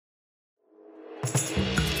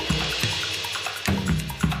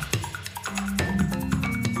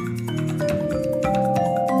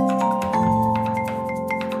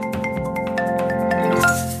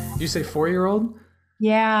say 4-year-old?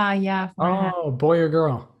 Yeah, yeah, 4.5. Oh, boy or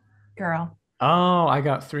girl? Girl. Oh, I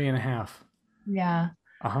got 3.5. Yeah.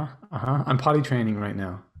 Uh-huh. Uh-huh. I'm potty training right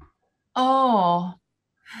now. Oh.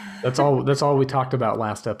 That's all we talked about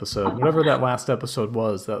last episode. Whatever that last episode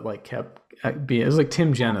was that like kept being, it was like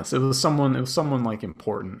Tim Jennis. It was someone like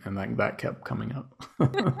important, and that kept coming up. We're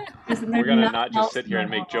There's gonna nothing not just else sit in here the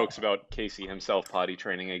and make world. jokes about Casey himself potty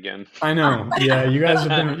training again. I know. Yeah, you guys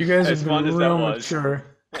have As been fun as that real was. mature.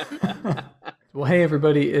 Well, hey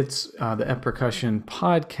everybody, it's the Ep Percussion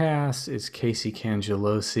podcast. It's Casey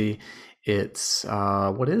Cangelosi. It's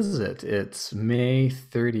what is it? It's May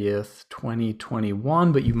 30th,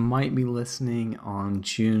 2021, but you might be listening on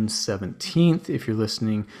June 17th if you're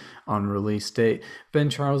listening on release date. Ben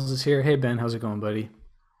Charles is here. Hey Ben, how's it going, buddy?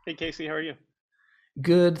 Hey Casey, how are you?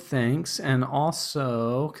 Good, thanks. And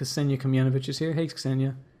also Ksenia Kamyanovich is here. Hey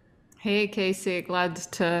Ksenia. Hey Casey, glad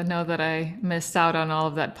to know that I missed out on all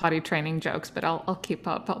of that potty training jokes, but I'll keep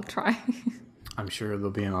up. I'll try. I'm sure there'll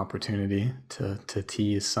be an opportunity to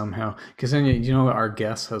tease somehow. Because then you know our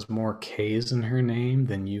guest has more K's in her name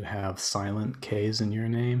than you have silent K's in your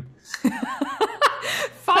name.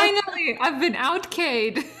 Finally, I've been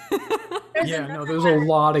outkayed. There's Yeah, no, another there's a one.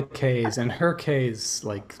 lot of K's, and her K's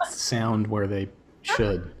like sound where they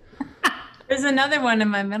should. There's another one in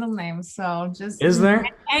my middle name, so just Is there?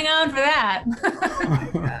 hang on for that.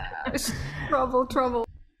 Gosh, trouble, trouble.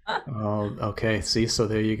 Oh, okay. See, so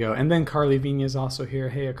there you go. And then Carly Vina is also here.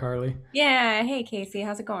 Hey, Carly. Yeah, hey Casey,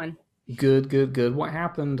 how's it going? Good, good, good. What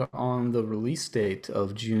happened on the release date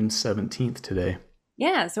of June 17th today?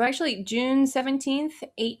 Yeah, so actually June 17th,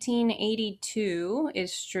 1882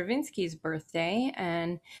 is Stravinsky's birthday.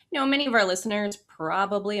 And, many of our listeners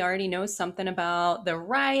probably already know something about the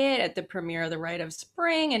riot at the premiere of The Rite of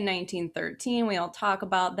Spring in 1913. We all talk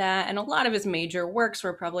about that. And a lot of his major works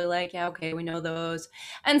were probably like, yeah, okay, we know those.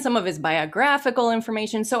 And some of his biographical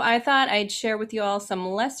information. So I thought I'd share with you all some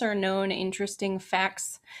lesser known interesting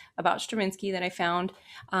facts about Stravinsky that I found.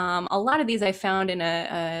 A lot of these I found in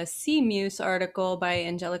a CMUSE article by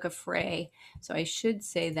Angelica Frey, so I should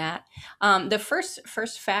say that. The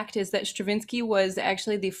first fact is that Stravinsky was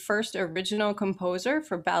actually the first original composer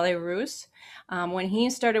for Ballet Russe. When he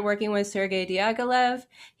started working with Sergei Diaghilev,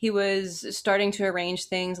 he was starting to arrange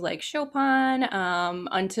things like Chopin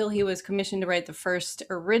until he was commissioned to write the first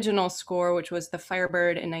original score, which was the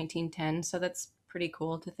Firebird in 1910. So that's pretty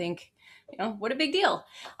cool to think, what a big deal.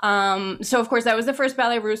 So of course that was the first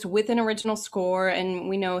Ballet Russe with an original score, and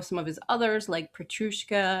we know some of his others like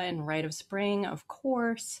Petrushka and Rite of Spring, of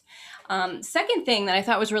course. Second thing that I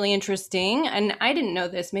thought was really interesting, and I didn't know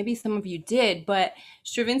this, maybe some of you did, but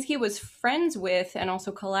Stravinsky was friends with and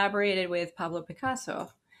also collaborated with Pablo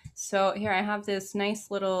Picasso. So here I have this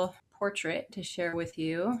nice little portrait to share with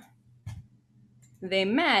you. They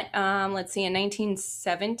met, let's see, in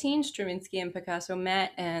 1917, Stravinsky and Picasso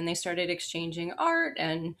met and they started exchanging art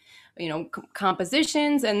and,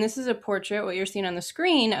 compositions. And this is a portrait, what you're seeing on the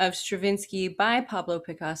screen, of Stravinsky by Pablo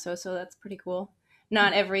Picasso. So that's pretty cool.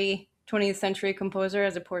 Not every 20th century composer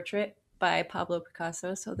has a portrait by Pablo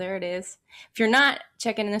Picasso. So there it is. If you're not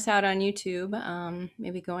checking this out on YouTube,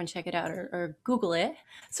 maybe go and check it out or Google it.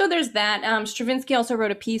 So there's that. Stravinsky also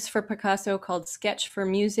wrote a piece for Picasso called Sketch for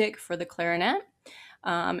Music for the Clarinet.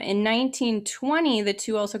 In 1920, the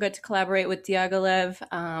two also got to collaborate with Diaghilev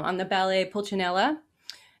on the ballet Pulcinella.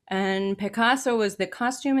 And Picasso was the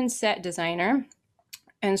costume and set designer.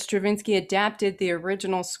 And Stravinsky adapted the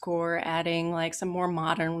original score, adding like some more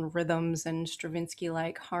modern rhythms and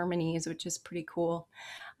Stravinsky-like harmonies, which is pretty cool.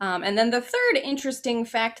 And then the third interesting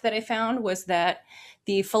fact that I found was that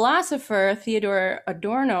the philosopher Theodor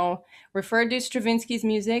Adorno referred to Stravinsky's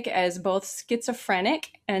music as both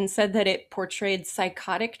schizophrenic and said that it portrayed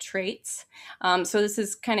psychotic traits. So this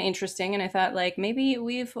is kind of interesting, and I thought like maybe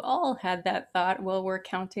we've all had that thought while we're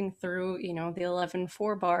counting through, the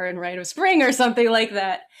 11/4 bar in Rite of Spring or something like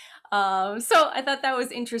that. So I thought that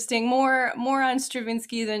was interesting. More on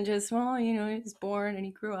Stravinsky than just, well, he was born and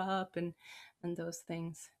he grew up and those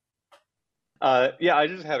things. Yeah, I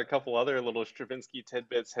just had a couple other little Stravinsky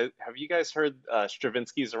tidbits. Have you guys heard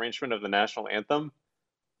Stravinsky's arrangement of the national anthem?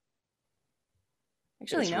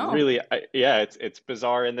 Actually, It's no. really, yeah, it's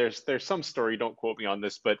bizarre, and there's some story. Don't quote me on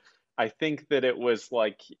this, but I think that it was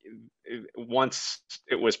like once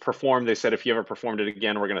it was performed, they said if you ever performed it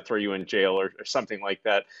again, we're going to throw you in jail or something like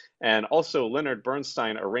that. And also, Leonard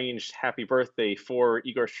Bernstein arranged "Happy Birthday" for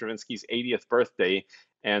Igor Stravinsky's 80th birthday,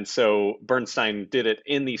 and so Bernstein did it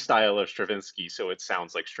in the style of Stravinsky, so it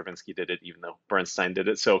sounds like Stravinsky did it, even though Bernstein did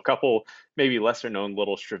it. So a couple maybe lesser known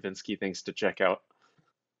little Stravinsky things to check out.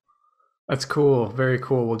 That's cool. Very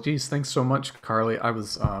cool. Well, geez, thanks so much, Carly. I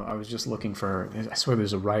was just looking for. I swear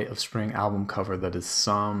there's a Rite of Spring album cover that is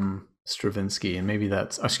some Stravinsky, and maybe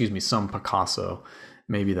that's excuse me, some Picasso.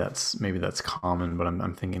 Maybe that's common, but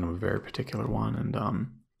I'm thinking of a very particular one. And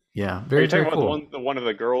yeah, Are very you talking very about cool. the one of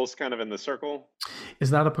the girls kind of in the circle? Is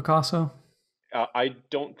that a Picasso? I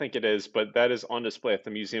don't think it is, but that is on display at the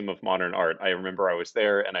Museum of Modern Art. I remember I was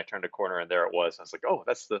there and I turned a corner and there it was. I was like, oh,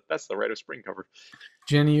 that's the Rite of Spring cover.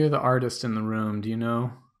 Jenny, you're the artist in the room. Do you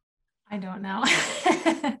know? I don't know.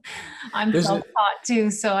 I'm There's a, self-taught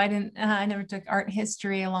too, so I never took art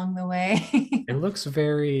history along the way. It looks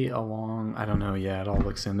very along. I don't know. Yeah, it all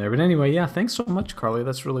looks in there. But anyway, yeah, thanks so much, Carly.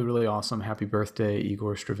 That's really, really awesome. Happy birthday,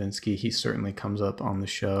 Igor Stravinsky. He certainly comes up on the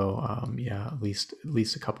show. Yeah, at least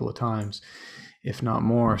a couple of times, if not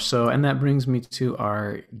more. So, and that brings me to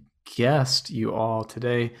our guest, you all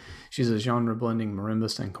today. She's a genre blending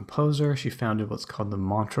marimbist and composer. She founded what's called the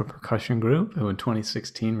Mantra Percussion Group, who in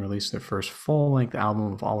 2016 released their first full length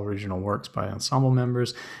album of all original works by ensemble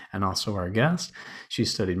members and also our guest. She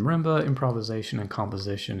studied marimba, improvisation, and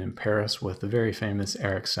composition in Paris with the very famous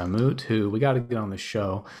Eric Samut, who we got to get on the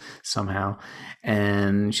show somehow.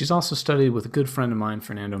 And she's also studied with a good friend of mine,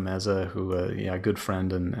 Fernando Meza, who, yeah, a good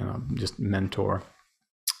friend and just mentor.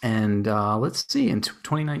 And let's see, in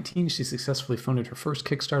 2019, she successfully funded her first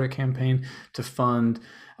Kickstarter campaign to fund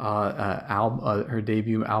her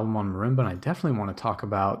debut album on marimba. And I definitely want to talk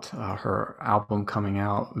about her album coming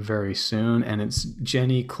out very soon. And it's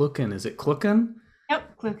Jenny Klukken. Is it Klukken?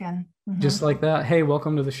 Yep, Klukken. Just like that. Hey,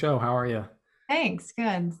 welcome to the show. How are you? Thanks.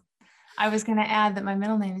 Good. I was going to add that my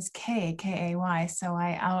middle name is Kay, K-A-Y. So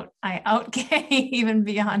I out Kay even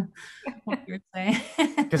beyond what you were saying.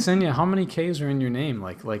 Ksenia, how many K's are in your name?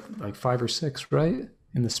 Like 5 or 6, right?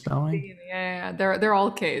 In the spelling? Yeah, they're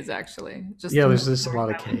all K's actually. Just yeah, there's just a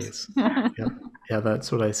lot of K's. Yeah,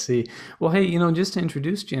 that's what I see. Well, hey, just to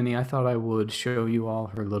introduce Jenny, I thought I would show you all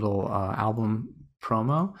her little album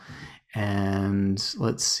promo. And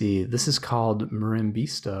let's see, this is called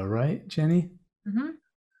Marimbista, right, Jenny? Mm-hmm.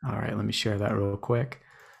 All right, let me share that real quick.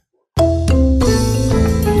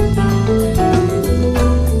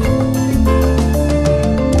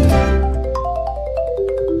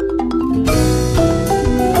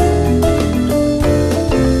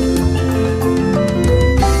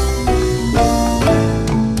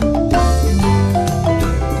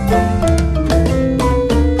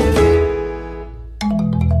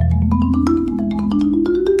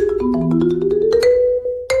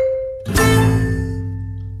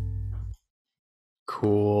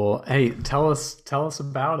 Cool. Hey, tell us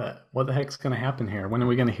about it. What the heck's going to happen here? When are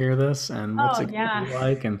we going to hear this? And what's it going to be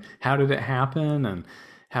like? And how did it happen? And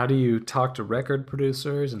how do you talk to record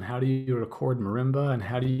producers? And how do you record marimba? And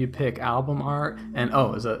how do you pick album art? And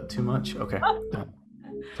oh, is that too much? Okay.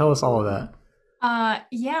 Tell us all of that.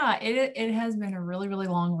 Yeah, it has been a really, really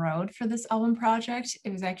long road for this album project.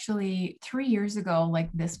 It was actually 3 years ago, like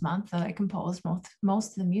this month, that I composed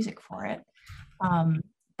most of the music for it.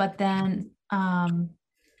 But then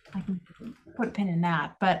I can put a pin in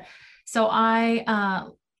that. But so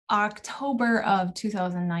October of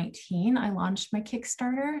 2019, I launched my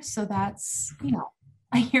Kickstarter. So that's,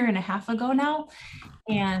 a year and a half ago now.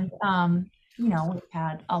 And, we've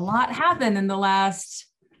had a lot happen in the last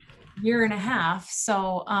year and a half.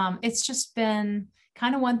 So it's just been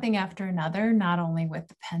kind of one thing after another, not only with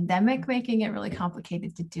the pandemic making it really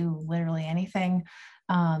complicated to do literally anything,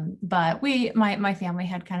 but my family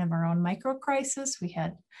had kind of our own micro crisis. We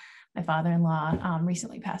had my father-in-law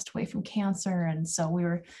recently passed away from cancer. And so we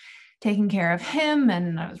were taking care of him,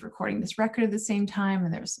 and I was recording this record at the same time,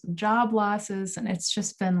 and there was some job losses, and it's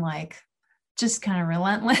just been like, just kind of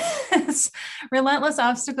relentless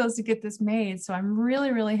obstacles to get this made. So I'm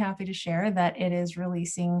really, really happy to share that it is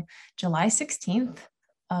releasing July 16th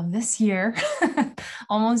of this year,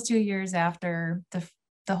 almost 2 years after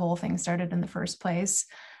the whole thing started in the first place.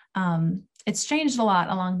 It's changed a lot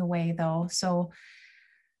along the way though. So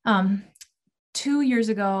 2 years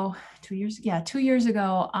ago,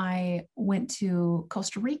 I went to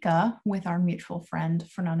Costa Rica with our mutual friend,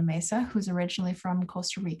 Fernando Mesa, who's originally from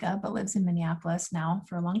Costa Rica, but lives in Minneapolis now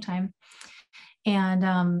for a long time.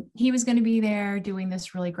 And he was going to be there doing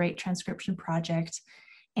this really great transcription project.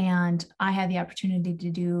 And I had the opportunity to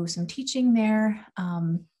do some teaching there,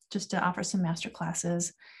 just to offer some master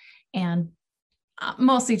classes. And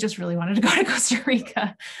mostly just really wanted to go to Costa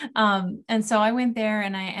Rica. And so I went there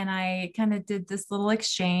and I kind of did this little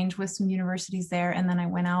exchange with some universities there. And then I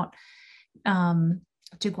went out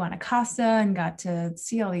to Guanacaste and got to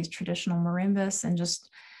see all these traditional marimbas and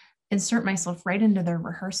just insert myself right into their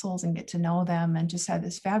rehearsals and get to know them, and just had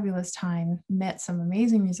this fabulous time, met some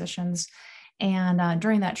amazing musicians. And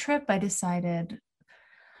during that trip, I decided,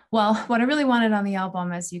 well, what I really wanted on the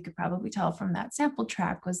album, as you could probably tell from that sample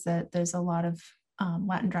track, was that there's a lot of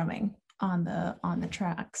Latin drumming on the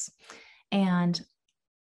tracks. And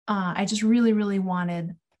I just really, really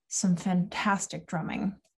wanted some fantastic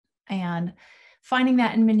drumming. And finding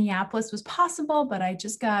that in Minneapolis was possible, but I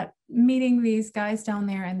just got meeting these guys down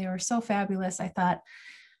there and they were so fabulous. I thought,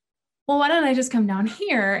 well, why don't I just come down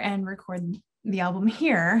here and record the album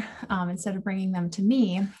here instead of bringing them to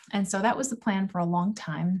me? And so that was the plan for a long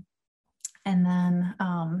time. And then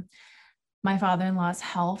my father-in-law's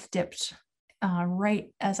health dipped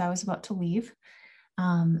right as I was about to leave.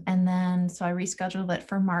 And then, so I rescheduled it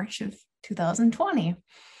for March of 2020.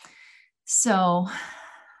 So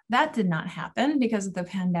that did not happen because of the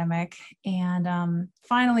pandemic. And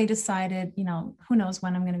finally decided, who knows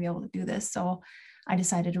when I'm going to be able to do this. So I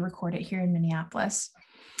decided to record it here in Minneapolis.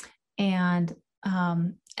 And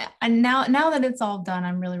now that it's all done,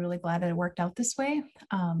 I'm really, really glad that it worked out this way.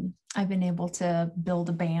 I've been able to build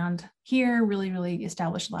a band here, really, really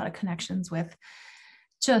establish a lot of connections with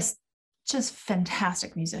just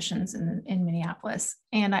fantastic musicians in Minneapolis.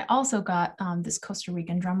 And I also got this Costa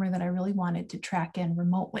Rican drummer that I really wanted to track in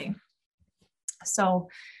remotely. So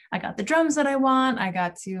I got the drums that I want. I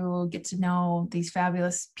got to get to know these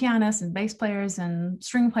fabulous pianists and bass players and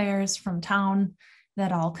string players from town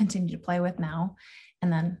that I'll continue to play with now.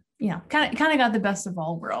 And then, kind of got the best of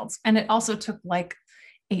all worlds. And it also took like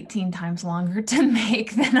 18 times longer to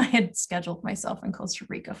make than I had scheduled myself in Costa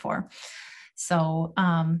Rica for. So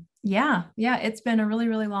yeah, it's been a really,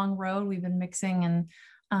 really long road. We've been mixing, and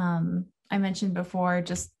I mentioned before,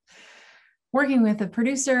 just working with a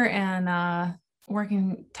producer and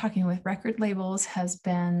talking with record labels has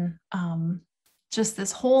been just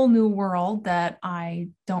this whole new world that I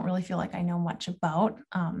don't really feel like I know much about,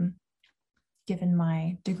 given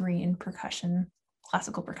my degree in percussion,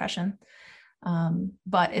 classical percussion.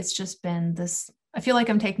 But it's just been this, I feel like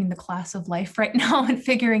I'm taking the class of life right now and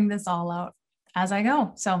figuring this all out as I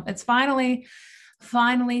go. So it's finally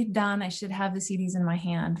done. I should have the CDs in my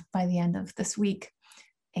hand by the end of this week,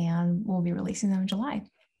 and we'll be releasing them in July.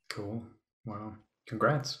 Cool. Wow.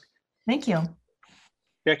 Congrats. Thank you.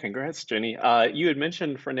 Yeah, congrats, Jenny. You had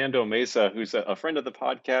mentioned Fernando Meza, who's a friend of the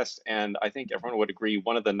podcast, and I think everyone would agree,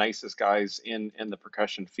 one of the nicest guys in the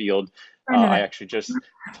percussion field. I actually just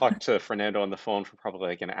talked to Fernando on the phone for probably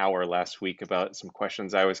like an hour last week about some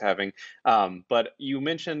questions I was having. But you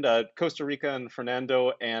mentioned Costa Rica and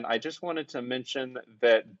Fernando, and I just wanted to mention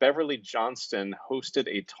that Beverly Johnston hosted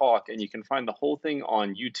a talk, and you can find the whole thing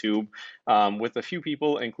on YouTube with a few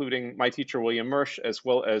people, including my teacher, William Mersch, as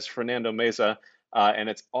well as Fernando Meza. And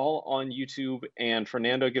it's all on YouTube. And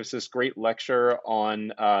Fernando gives this great lecture on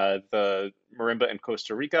the marimba in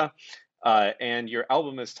Costa Rica. And your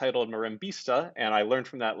album is titled Marimbista. And I learned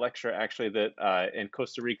from that lecture actually that in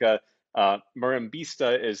Costa Rica,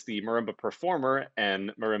 marimbista is the marimba performer,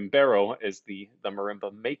 and marimbero is the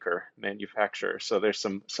marimba maker, manufacturer. So there's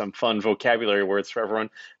some fun vocabulary words for everyone.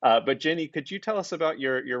 But Jenny, could you tell us about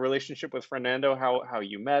your relationship with Fernando, how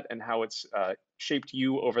you met and how it's shaped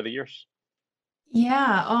you over the years?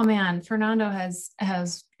 Yeah. Oh man, Fernando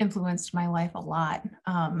has influenced my life a lot.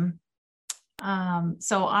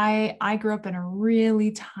 So I grew up in a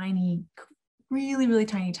really tiny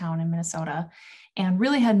town in Minnesota, and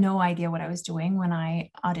really had no idea what I was doing when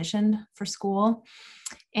I auditioned for school.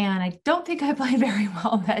 And I don't think I played very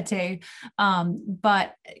well that day,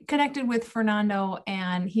 but connected with Fernando,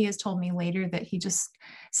 and he has told me later that he just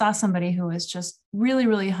saw somebody who was just really,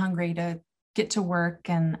 really hungry to get to work,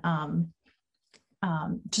 and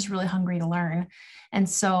just really hungry to learn. And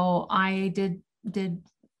so I did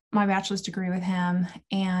my bachelor's degree with him,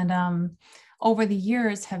 and over the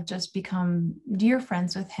years have just become dear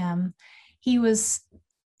friends with him. He was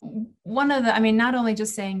one of the, not only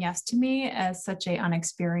just saying yes to me as such a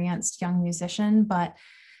unexperienced young musician, but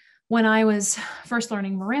when I was first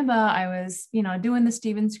learning marimba, I was, doing the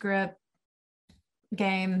Stevens grip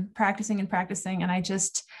game, practicing, and I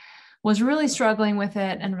just was really struggling with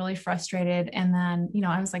it and really frustrated. And then,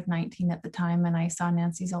 I was like 19 at the time, and I saw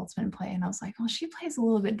Nancy Zaltzman play, and I was like, well, she plays a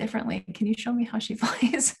little bit differently. Can you show me how she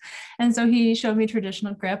plays? And so he showed me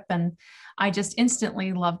traditional grip, and I just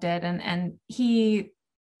instantly loved it. And he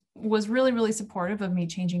was really, really supportive of me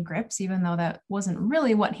changing grips, even though that wasn't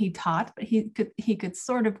really what he taught, but he could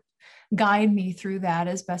sort of guide me through that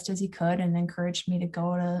as best as he could, and encouraged me to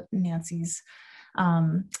go to Nancy's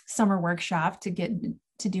summer workshop to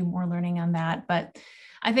do more learning on that. But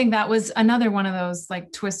I think that was another one of those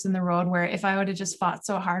like twists in the road where if I would have just fought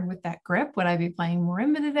so hard with that grip, would I be playing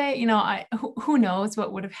marimba today? You know, who knows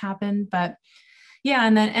what would have happened, but yeah.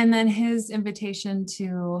 And then his invitation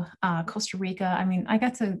to Costa Rica. I mean, I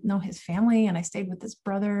got to know his family and I stayed with his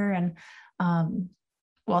brother and,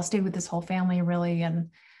 well, stayed with this whole family really. And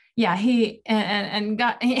yeah, he and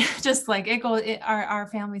got just like our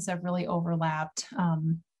families have really overlapped.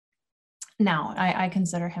 Now I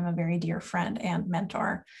consider him a very dear friend and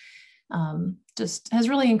mentor. Just has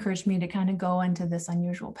really encouraged me to kind of go into this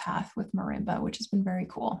unusual path with marimba, which has been very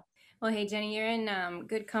cool. Well, hey, Jenny, you're in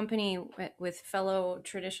good company with fellow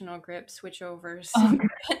traditional grip switchovers.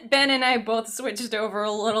 Ben and I both switched over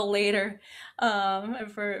a little later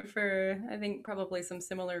for I think probably some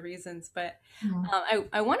similar reasons. But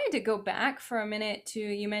I wanted to go back for a minute to,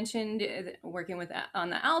 you mentioned working with on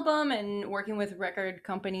the album and working with record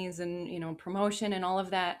companies and, you know, promotion and all of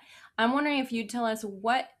that. I'm wondering if you'd tell us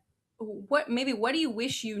what do you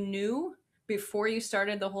wish you knew before you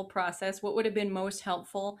started the whole process? What would have been most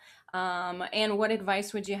helpful? And what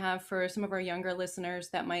advice would you have for some of our younger listeners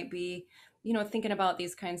that might be, you know, thinking about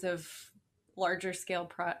these kinds of larger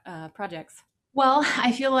scale projects? Well,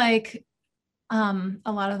 I feel like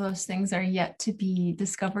a lot of those things are yet to be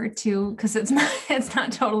discovered too, because it's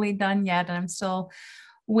not totally done yet. And I'm still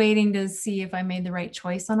waiting to see if I made the right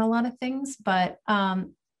choice on a lot of things. But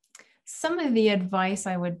some of the advice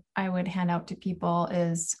I would hand out to people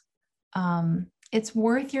is it's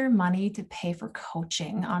worth your money to pay for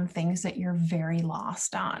coaching on things that you're very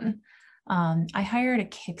lost on. I hired a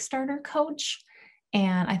Kickstarter coach,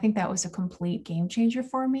 and I think that was a complete game changer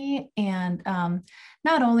for me. And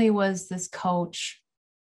not only was this coach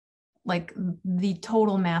like the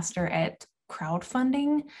total master at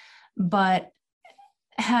crowdfunding, but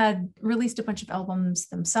had released a bunch of albums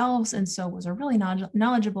themselves, and so was a really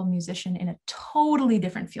knowledgeable musician in a totally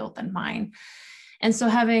different field than mine. And so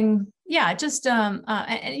having, just, and,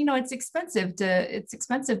 you know, it's expensive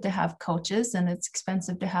to have coaches, and it's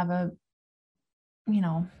expensive to have a, you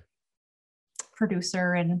know,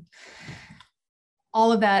 producer and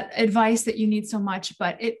all of that advice that you need so much,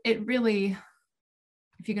 but it really,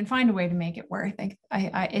 if you can find a way to make it worth,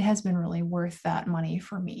 it has been really worth that money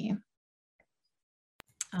for me.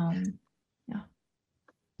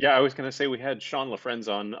 Yeah, I was going to say we had Sean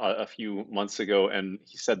LaFrenz on a few months ago, and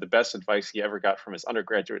he said the best advice he ever got from his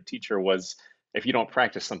undergraduate teacher was, if you don't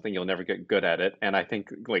practice something, you'll never get good at it. And I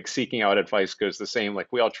think like seeking out advice goes the same. Like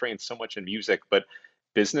we all train so much in music, but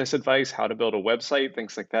business advice, how to build a website,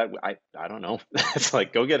 things like that, I don't know. It's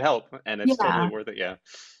like, go get help, and it's totally worth it. Yeah.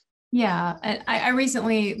 Yeah. And I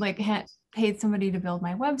recently like paid somebody to build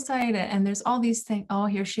my website, and there's all these things. Oh,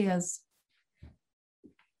 here she is.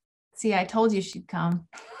 See, I told you she'd come.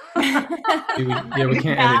 We can't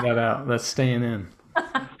edit that out. That's staying in.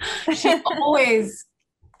 She always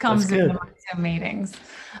comes in the Zoom meetings.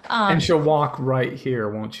 And she'll walk right here,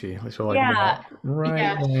 won't she? She'll walk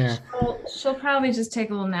right there. She'll probably just take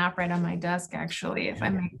a little nap right on my desk, actually, if I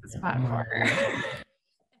make the spot for her.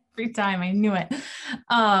 Every time. I knew it.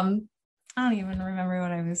 I don't even remember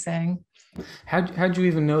what I was saying. How'd you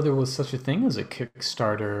even know there was such a thing as a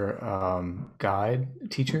Kickstarter guide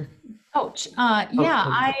teacher? Coach.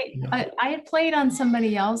 I had played on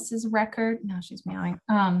somebody else's record. Now she's meowing.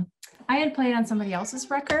 I had played on somebody else's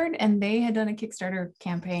record, and they had done a Kickstarter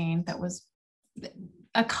campaign that was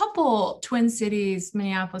a couple Twin Cities,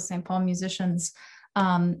 Minneapolis, St. Paul musicians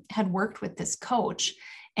had worked with this coach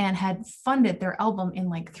and had funded their album in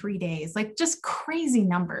like 3 days, like just crazy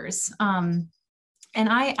numbers. And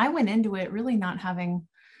I went into it really not having,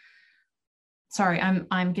 sorry,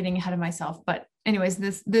 I'm getting ahead of myself, but anyways,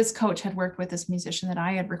 this coach had worked with this musician that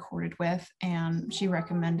I had recorded with, and she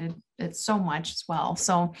recommended it so much as well.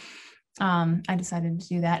 So I decided to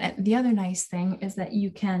do that. And the other nice thing is that you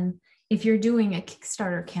can, if you're doing a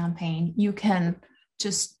Kickstarter campaign, you can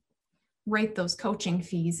just write those coaching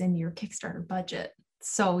fees into your Kickstarter budget.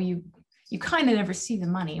 So you kind of never see the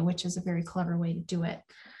money, which is a very clever way to do it.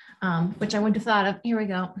 Which I wouldn't have thought of. Here we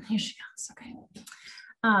go. Here she goes. Okay.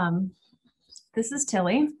 This is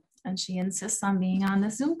Tilly, and she insists on being on the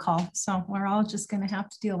Zoom call. So we're all just going to have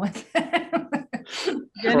to deal with it.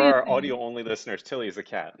 For our audio-only listeners, Tilly is a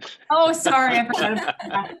cat. Oh, sorry. I forgot about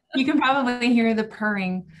that. You can probably hear the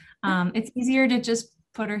purring. It's easier to just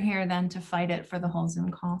put her here than to fight it for the whole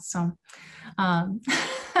Zoom call. So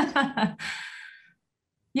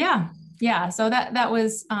yeah. So that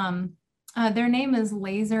was, their name is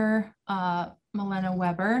Laser Milena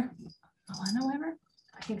Weber. Milena Weber?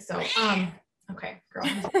 I think so. Okay, girl.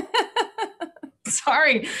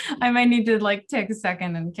 Sorry, I might need to like take a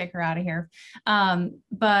second and kick her out of here.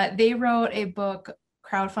 But they wrote a book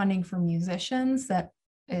crowdfunding for musicians that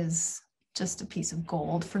is just a piece of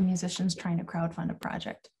gold for musicians trying to crowdfund a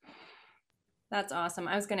project. That's awesome.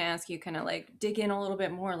 I was going to ask you kind of like dig in a little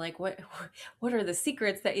bit more, like what are the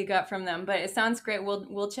secrets that you got from them? But it sounds great.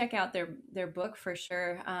 We'll check out their book for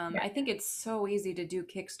sure. I think it's so easy to do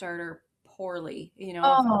Kickstarter poorly, you know.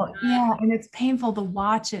 Oh, yeah, and it's painful to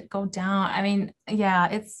watch it go down. I mean,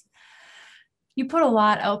 yeah, you put a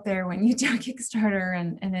lot out there when you do a Kickstarter,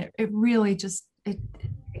 and it really just it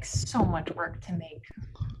takes so much work to make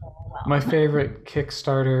go well. My favorite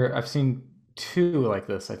Kickstarter, I've seen two like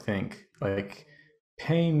this, I think. Like,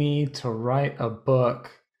 pay me to write a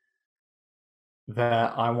book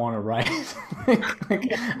that I want to write.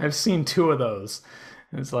 I've seen two of those.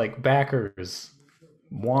 It's like backers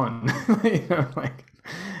one. Like,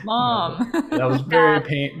 Mom. that was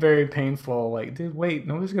very painful. Like, dude, wait,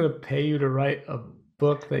 nobody's gonna pay you to write a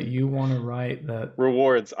book that you want to write. That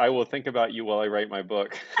rewards. I will think about you while I write my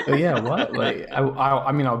book. Oh yeah, what? Like,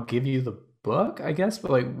 I mean, I'll give you the book, I guess, but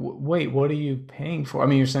like, wait, what are you paying for? I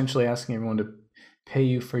mean, you're essentially asking everyone to pay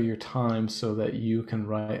you for your time so that you can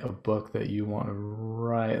write a book that you want to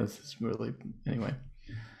write. This is really, anyway.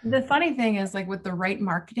 The funny thing is, like, with the right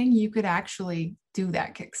marketing, you could actually do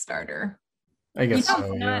that Kickstarter. I guess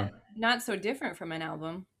so, yeah. Not so different from an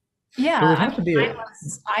album. Yeah, But it would have to be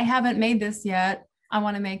I haven't made this yet. I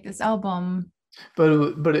want to make this album. But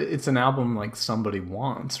it's an album like somebody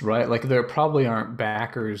wants, right? Like, there probably aren't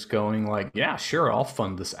backers going like, yeah, sure, I'll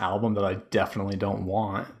fund this album that I definitely don't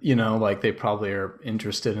want. You know, like, they probably are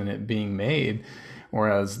interested in it being made.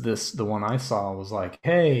 Whereas the one I saw was like,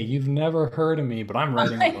 hey, you've never heard of me, but I'm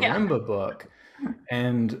writing a marimba book.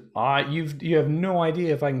 And you have no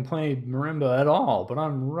idea if I can play marimba at all, but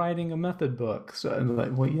I'm writing a method book. So I'm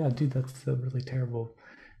like, well, yeah, dude, that's a really terrible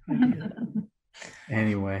idea.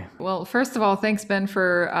 Anyway. Well, first of all, thanks, Ben,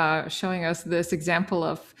 for showing us this example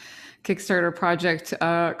of Kickstarter project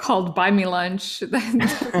called Buy Me Lunch.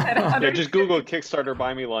 Yeah, just Google Kickstarter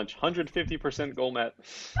Buy Me Lunch, 150% Gourmet.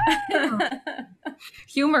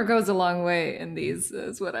 Humor goes a long way in these,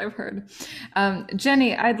 is what I've heard.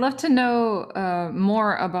 Jenny, I'd love to know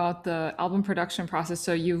more about the album production process.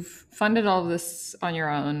 So you've funded all of this on your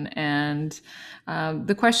own, and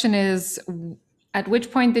the question is, at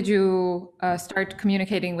which point did you start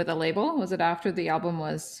communicating with a label? Was it after the album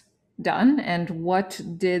was done? And what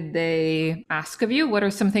did they ask of you? What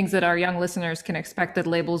are some things that our young listeners can expect that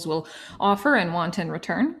labels will offer and want in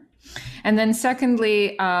return? And then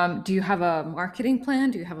secondly, do you have a marketing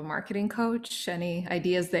plan? Do you have a marketing coach? Any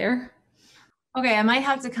ideas there? Okay, I might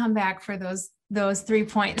have to come back for those 3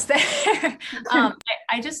 points there.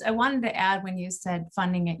 I wanted to add, when you said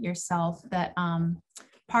funding it yourself, that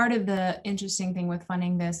part of the interesting thing with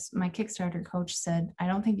funding this, my Kickstarter coach said, I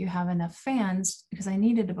don't think you have enough fans, because I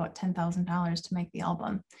needed about $10,000 to make the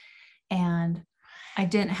album. And I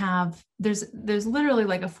didn't have, there's literally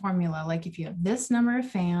like a formula, like if you have this number of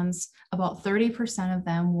fans, about 30% of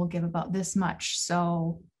them will give about this much.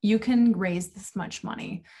 So you can raise this much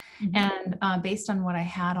money. Mm-hmm. And based on what I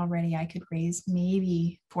had already, I could raise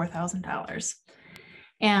maybe $4,000.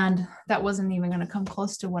 And that wasn't even going to come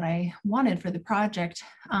close to what I wanted for the project.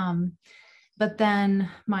 But then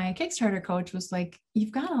my Kickstarter coach was like,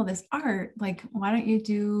 you've got all this art, like, why don't you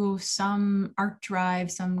do some art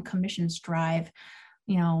drive, some commissions drive,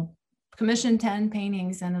 you know, commission 10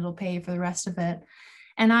 paintings and it'll pay for the rest of it.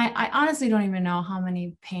 And I honestly don't even know how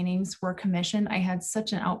many paintings were commissioned. I had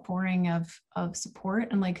such an outpouring of support.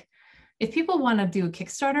 And like, if people want to do a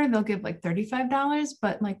Kickstarter, they'll give like $35,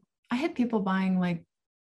 but like, I had people buying like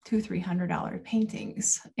 $200-300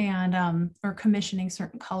 paintings and or commissioning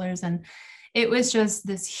certain colors, and it was just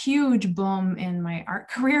this huge boom in my art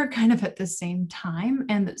career kind of at the same time,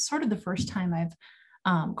 and it's sort of the first time I've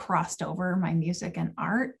crossed over my music and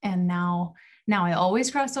art. And now I always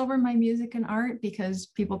cross over my music and art because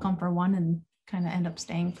people come for one and kind of end up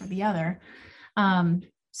staying for the other.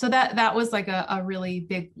 So that was like a really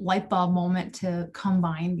big light bulb moment to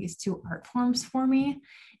combine these two art forms for me,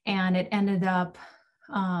 and it ended up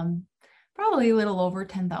probably a little over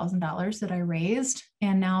 $10,000 that I raised.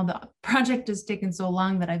 And now the project has taken so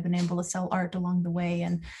long that I've been able to sell art along the way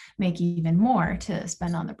and make even more to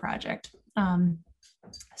spend on the project.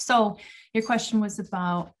 So your question was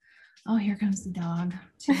about, oh, here comes the dog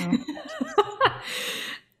too.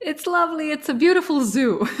 It's lovely. It's a beautiful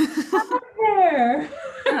zoo. There.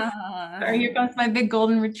 Sorry, here comes my big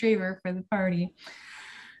golden retriever for the party.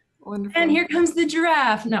 Wonderful. And here comes the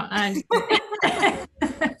giraffe. No, I'm just kidding.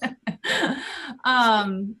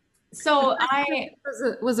 So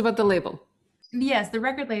it was about the label. Yes, the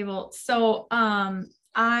record label. So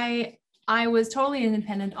I was totally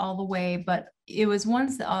independent all the way, but it was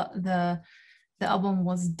once the album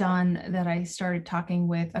was done that I started talking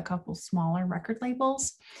with a couple smaller record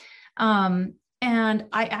labels. And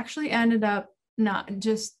I actually ended up not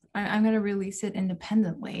just, I'm going to release it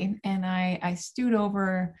independently. And I stewed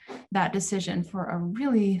over that decision for a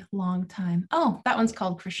really long time. Oh, that one's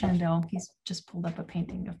called Crescendo. He's just pulled up a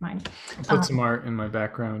painting of mine. I'll put some art in my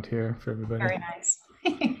background here for everybody. Very nice.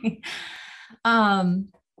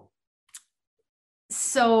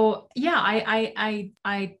 So yeah,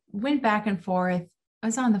 I went back and forth. I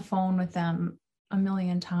was on the phone with them a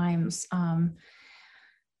million times.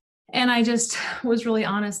 And I just was really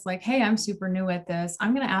honest, like, hey, I'm super new at this.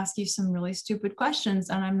 I'm going to ask you some really stupid questions,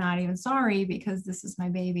 and I'm not even sorry, because this is my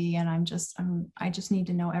baby, and I just need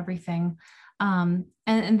to know everything. And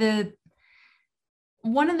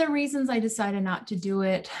one of the reasons I decided not to do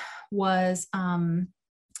it was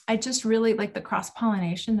I just really like the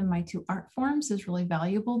cross-pollination of my two art forms is really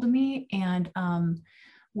valuable to me. And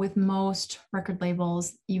with most record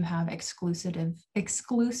labels, you have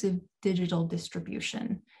exclusive digital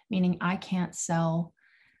distribution, meaning I can't sell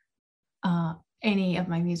any of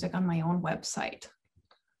my music on my own website.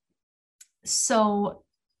 So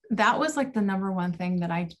that was like the number one thing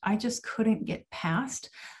that I just couldn't get past.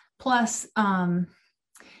 Plus,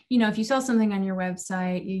 if you sell something on your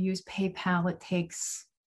website, you use PayPal, it takes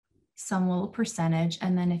some little percentage.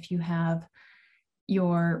 And then if you have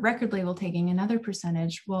your record label taking another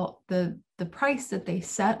percentage, well, the price that they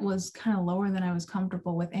set was kind of lower than I was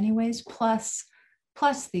comfortable with anyways, plus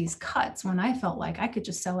these cuts, when I felt like I could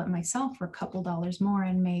just sell it myself for a couple dollars more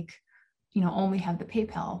and make, only have the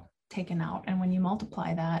PayPal taken out. And when you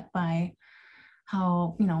multiply that by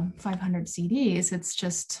how, 500 CDs, it's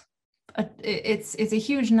just, it's a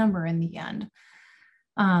huge number in the end.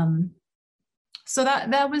 So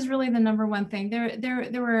that was really the number one thing.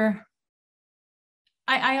 There were,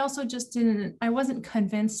 I also just I wasn't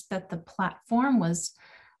convinced that the platform was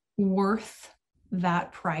worth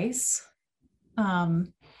that price.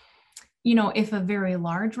 If a very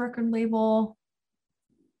large record label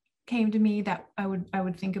came to me, that I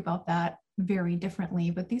would think about that very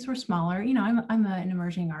differently, but these were smaller. I'm an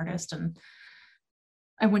emerging artist, and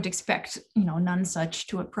I wouldn't expect, none such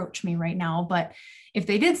to approach me right now, but if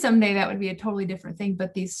they did someday, that would be a totally different thing.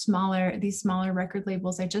 But these smaller record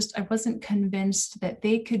labels, I wasn't convinced that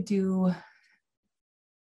they could do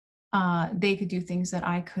things that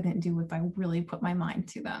I couldn't do if I really put my mind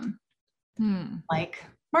to them, like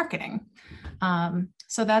marketing.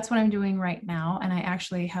 So that's what I'm doing right now. And I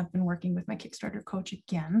actually have been working with my Kickstarter coach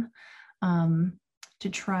again to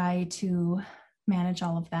try to manage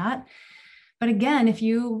all of that. But again, if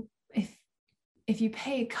you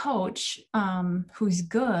pay a coach who's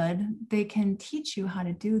good, they can teach you how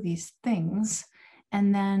to do these things,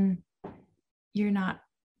 and then you're not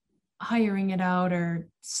hiring it out or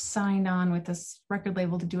signed on with this record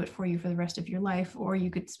label to do it for you for the rest of your life, or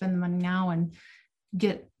you could spend the money now and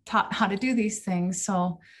get taught how to do these things.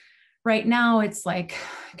 So right now it's like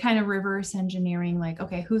kind of reverse engineering, like,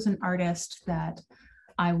 okay, who's an artist that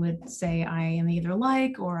I would say I am either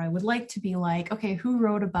like, or I would like to be like, okay, who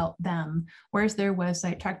wrote about them? Where's their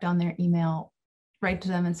website? Track down their email, write to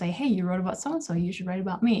them and say, hey, you wrote about so-and-so, you should write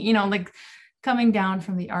about me. Like coming down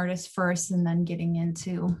from the artist first and then getting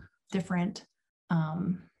into different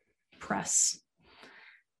press.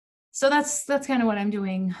 So that's kind of what I'm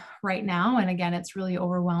doing right now. And again, it's really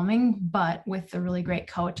overwhelming, but with a really great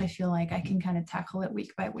coach, I feel like I can kind of tackle it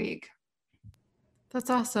week by week. That's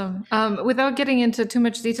awesome. Without getting into too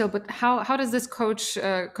much detail, but how does this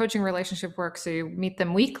coaching relationship work? So you meet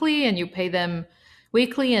them weekly and you pay them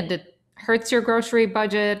weekly, and it hurts your grocery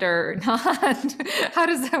budget or not? How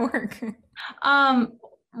does that work?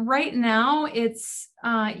 Right now, it's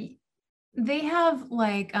they have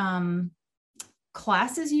like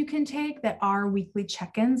classes you can take that are weekly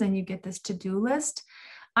check-ins, and you get this to-do list.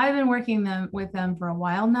 I've been working with them for a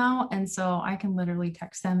while now, and so I can literally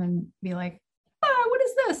text them and be like, what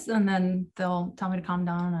is this? And then they'll tell me to calm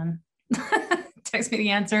down and text me the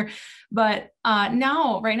answer. But right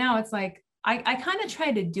now it's like, I kind of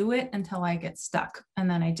try to do it until I get stuck. And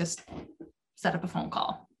then I just set up a phone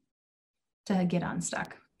call to get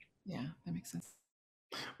unstuck. Yeah, that makes sense.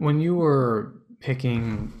 When you were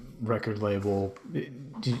picking record label,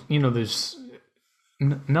 there's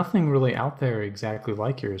nothing really out there exactly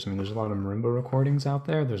like yours. I mean, there's a lot of marimba recordings out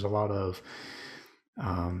there. There's a lot of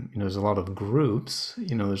there's a lot of groups,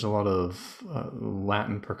 there's a lot of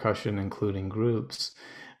Latin percussion, including groups,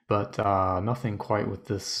 but nothing quite with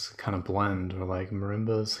this kind of blend where like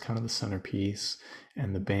marimba's kind of the centerpiece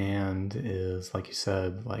and the band is, like you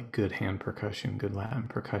said, like good hand percussion, good Latin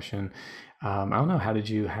percussion. I don't know, how did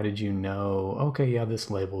you know, okay, yeah,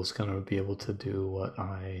 this label is going to be able to do what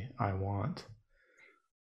I want?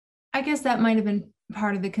 I guess that might have been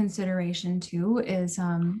part of the consideration too, is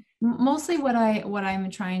mostly what I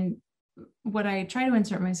try to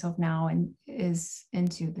insert myself now and is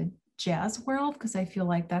into the jazz world, because I feel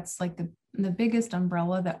like that's like the biggest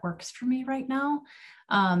umbrella that works for me right now.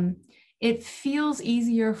 It feels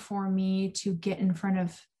easier for me to get in front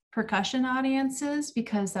of percussion audiences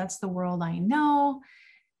because that's the world I know,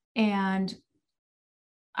 and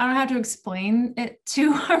I don't have to explain it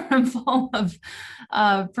to a room full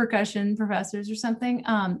of percussion professors or something.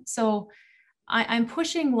 So I'm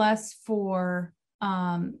pushing less for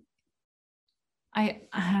I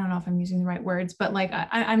don't know if I'm using the right words, but like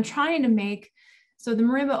I'm trying to make, so the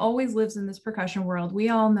marimba always lives in this percussion world. We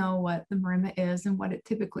all know what the marimba is and what it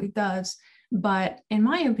typically does. But in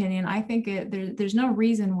my opinion, I think there's no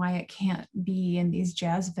reason why it can't be in these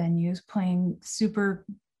jazz venues playing super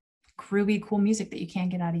groovy, cool music that you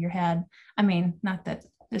can't get out of your head. I mean, not that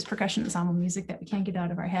there's percussion ensemble music that we can't get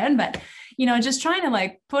out of our head, but just trying to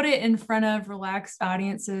like put it in front of relaxed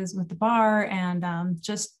audiences with the bar and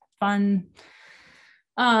just fun,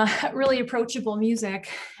 really approachable music.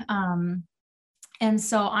 And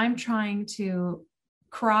so I'm trying to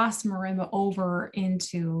cross marimba over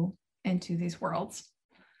into these worlds.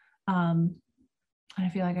 And I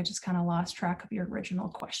feel like I just kind of lost track of your original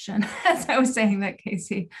question as I was saying that,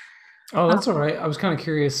 Casey. Oh, that's all right. I was kind of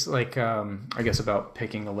curious, like, I guess about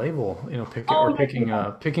picking a label,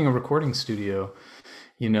 picking a recording studio,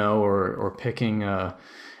 or picking a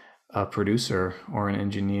producer or an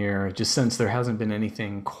engineer, just since there hasn't been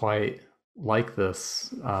anything quite like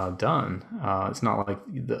this done. It's not like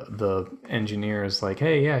the engineer is like,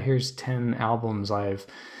 hey, yeah, here's 10 albums I've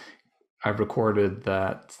recorded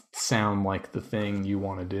that sound like the thing you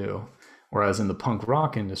want to do. Whereas in the punk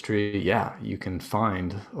rock industry, yeah, you can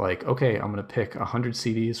find like, okay, I'm going to pick 100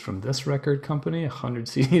 CDs from this record company, 100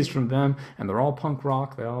 CDs from them, and they're all punk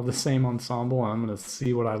rock. They're all the same ensemble, and I'm going to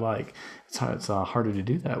see what I like. It's harder to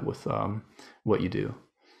do that with what you do.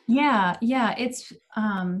 Yeah. It's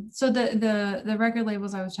so the record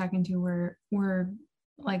labels I was talking to were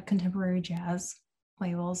like contemporary jazz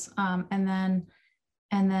labels, and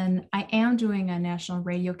then I am doing a national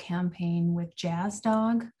radio campaign with Jazz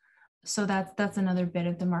Dog. So that's another bit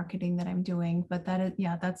of the marketing that I'm doing, but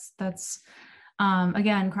that's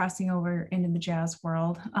again, crossing over into the jazz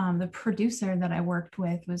world. The producer that I worked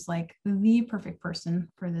with was like the perfect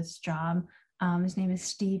person for this job. His name is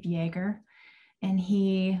Steve Yeager, and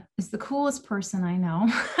he is the coolest person I know.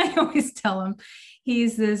 I always tell him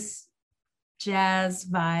he's this jazz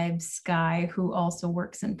vibes guy who also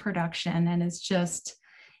works in production, and is just,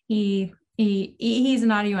 he's an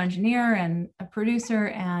audio engineer and a producer,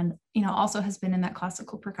 and also has been in that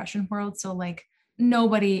classical percussion world. So like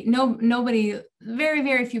nobody, very,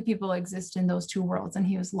 very few people exist in those two worlds, and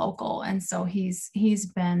he was local, and so he's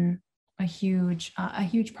been a huge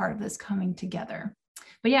part of this coming together.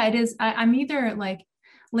 But yeah, it is. I'm either like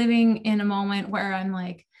living in a moment where I'm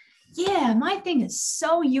like, yeah, my thing is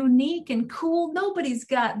so unique and cool, nobody's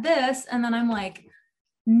got this, and then I'm like,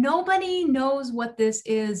 nobody knows what this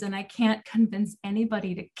is, and I can't convince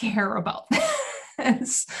anybody to care about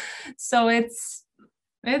this. So it's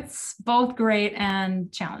both great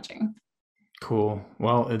and challenging. Cool.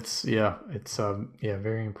 Well, it's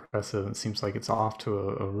very impressive. It seems like it's off to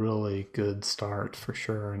a really good start for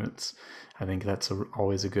sure, and I think that's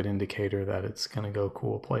always a good indicator that it's going to go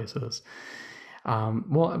cool places.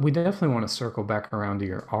 Well, we definitely want to circle back around to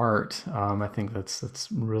your art. I think that's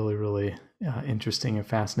really, really interesting and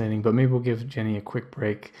fascinating. But maybe we'll give Jenny a quick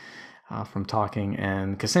break from talking.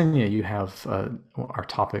 And Ksenia, you have our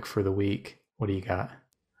topic for the week. What do you got?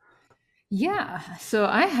 Yeah, so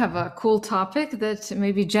I have a cool topic that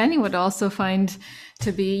maybe Jenny would also find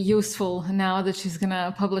to be useful now that she's going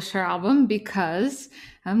to publish her album, because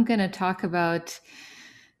I'm going to talk about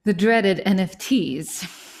the dreaded NFTs.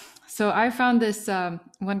 So I found this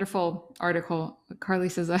wonderful article. Carly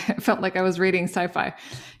says, I felt like I was reading sci-fi.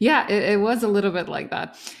 Yeah, it was a little bit like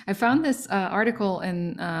that. I found this article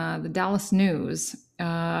in the Dallas News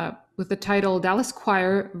with the title, Dallas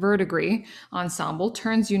Choir Verdigris Ensemble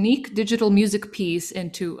Turns Unique Digital Music Piece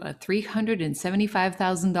into a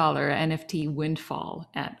 $375,000 NFT Windfall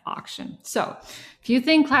at Auction. So if you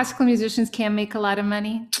think classical musicians can't make a lot of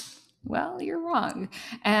money, Well, you're wrong.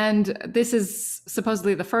 And this is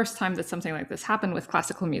supposedly the first time that something like this happened with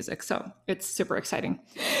classical music. So it's super exciting.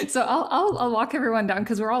 So I'll walk everyone down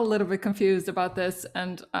because we're all a little bit confused about this.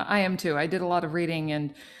 And I am too. I did a lot of reading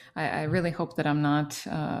and I really hope that I'm not,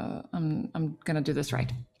 I'm going to do this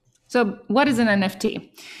right. So what is an NFT?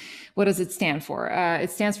 What does it stand for? It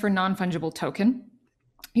stands for non-fungible token.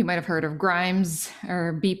 You might have heard of Grimes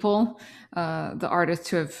or Beeple, the artists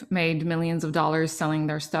who have made millions of dollars selling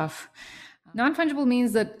their stuff. Non-fungible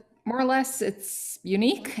means that more or less it's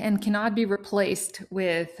unique and cannot be replaced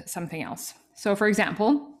with something else. So for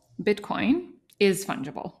example, Bitcoin is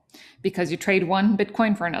fungible because you trade one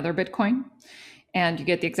Bitcoin for another Bitcoin and you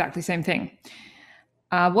get the exactly same thing.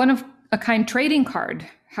 One of a kind trading card,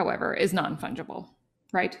 however, is non-fungible,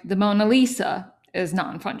 right? The Mona Lisa is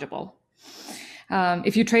non-fungible.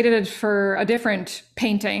 If you traded it for a different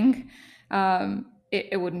painting,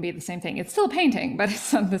 it wouldn't be the same thing. It's still a painting, but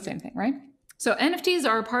it's not the same thing, right? So NFTs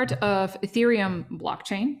are a part of Ethereum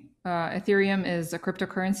blockchain. Ethereum is a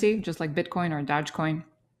cryptocurrency, just like Bitcoin or Dogecoin,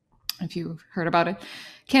 if you've heard about it.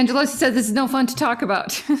 Cangelosi says this is no fun to talk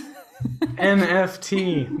about.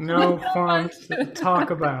 NFT, no fun to talk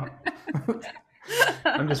about.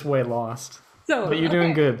 I'm just way lost. So, but you're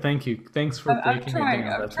doing good. Thank you. Thanks for breaking it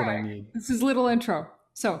down. That's what I need. This is a little intro.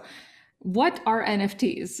 So what are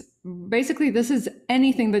NFTs? Basically, this is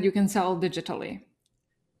anything that you can sell digitally.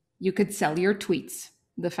 You could sell your tweets.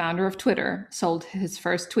 The founder of Twitter sold his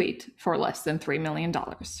first tweet for less than $3 million.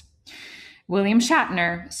 William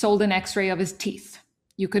Shatner sold an x-ray of his teeth.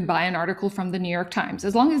 You could buy an article from the New York Times,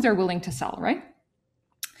 as long as they're willing to sell, right?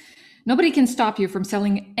 Nobody can stop you from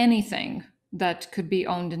selling anything that could be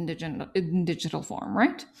owned in digital form,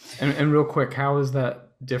 right? And real quick, how is that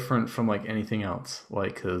different from like anything else?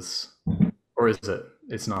 Like, or is it?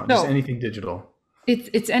 It's not just anything digital.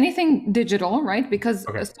 It's anything digital, right? Because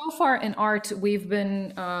so far in art, we've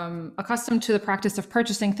been accustomed to the practice of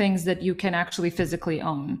purchasing things that you can actually physically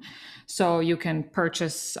own. So you can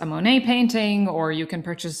purchase a Monet painting, or you can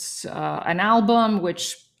purchase an album,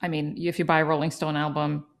 which, I mean, if you buy a Rolling Stone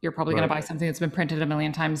album, you're probably going to buy something that's been printed a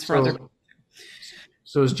million times for other.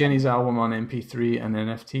 So is Jenny's album on MP3 an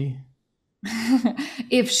NFT?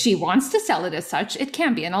 If she wants to sell it as such, it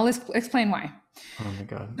can be, and I'll explain why. Oh my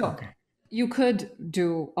God. So, okay. You could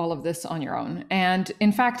do all of this on your own. And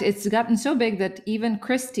in fact, it's gotten so big that even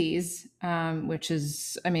Christie's, which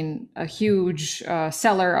is, I mean, a huge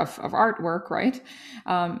seller of artwork, right?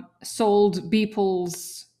 Sold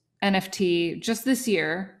Beeple's NFT just this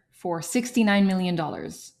year for $69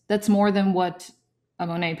 million. That's more than what a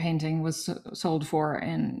Monet painting was sold for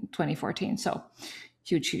in 2014. So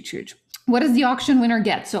huge, huge, huge. What does the auction winner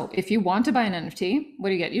get? So if you want to buy an NFT, what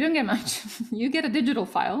do you get? You don't get much. You get a digital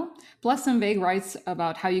file plus some vague rights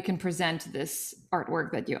about how you can present this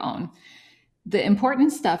artwork that you own. The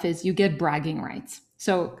important stuff is you get bragging rights.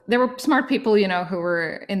 So there were smart people, you know, who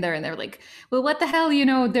were in there and they're like, well, what the hell? You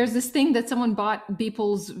know, there's this thing that someone bought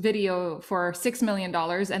Beeple's video for $6 million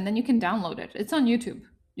and then you can download it. It's on YouTube.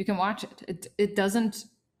 You can watch it. It doesn't,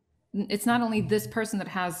 it's not only this person that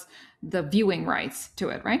has the viewing rights to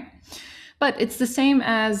it, right? But it's the same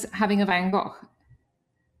as having a Van Gogh.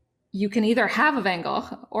 You can either have a Van Gogh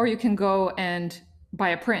or you can go and buy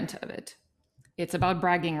a print of it. It's about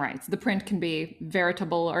bragging rights. The print can be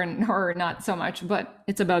veritable or not so much, but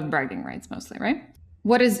it's about bragging rights mostly, right?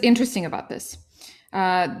 What is interesting about this?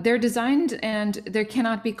 They're designed and they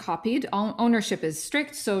cannot be copied. Ownership is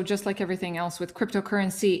strict. So just like everything else with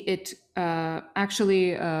cryptocurrency, it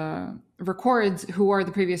actually records who are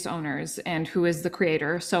the previous owners and who is the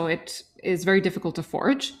creator. So it is very difficult to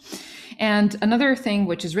forge. And another thing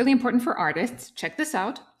which is really important for artists, check this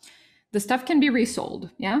out. The stuff can be resold,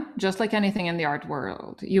 yeah? Just like anything in the art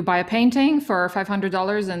world. You buy a painting for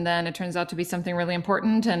 $500 and then it turns out to be something really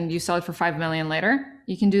important and you sell it for $5 million later.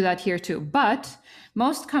 You can do that here too. But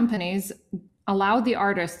most companies allow the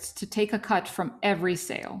artists to take a cut from every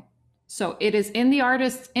sale. So it is in the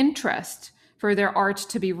artist's interest for their art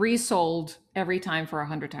to be resold every time for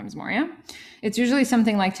 100 times more, yeah? It's usually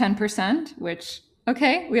something like 10%, which,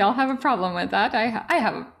 okay, we all have a problem with that. I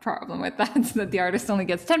have a problem with that, that the artist only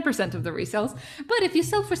gets 10% of the resales. But if you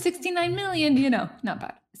sell for 69 million, you know, not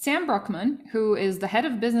bad. Sam Brockman, who is the head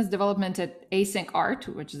of business development at Async Art,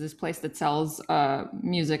 which is this place that sells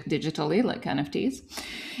music digitally, like NFTs.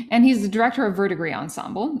 And he's the director of Verdigris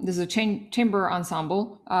Ensemble. This is a chamber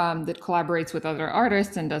ensemble that collaborates with other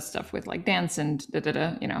artists and does stuff with like dance and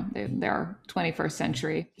you know, they're 21st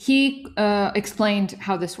century. He explained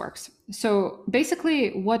how this works. So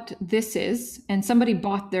basically what this is, and somebody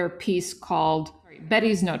bought their piece called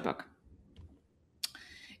Betty's Notebook.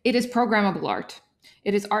 It is programmable art.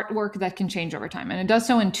 It is artwork that can change over time, and it does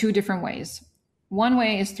so in two different ways. One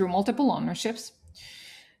way is through multiple ownerships,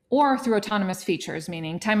 or through autonomous features,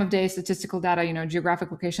 meaning time of day, statistical data,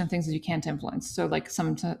 geographic location, things that you can't influence. So like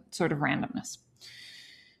some sort of randomness.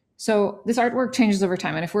 So this artwork changes over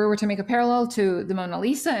time. And if we were to make a parallel to the Mona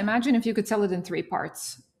Lisa, imagine if you could sell it in three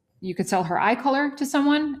parts. You could sell her eye color to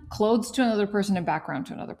someone, clothes to another person, and background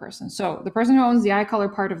to another person. So the person who owns the eye color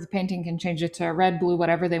part of the painting can change it to red, blue,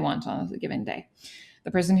 whatever they want on a given day.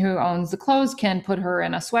 The person who owns the clothes can put her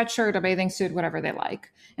in a sweatshirt, a bathing suit, whatever they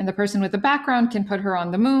like. And the person with the background can put her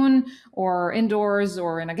on the moon or indoors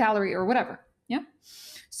or in a gallery or whatever. Yeah.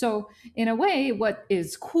 So in a way, what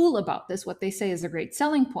is cool about this, what they say is a great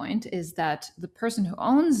selling point, is that the person who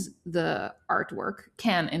owns the artwork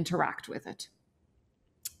can interact with it.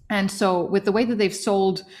 And so with the way that they've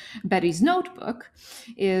sold Betty's notebook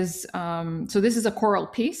is, so this is a choral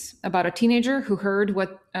piece about a teenager who heard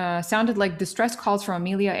what sounded like distress calls from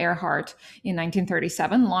Amelia Earhart in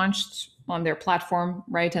 1937, launched on their platform,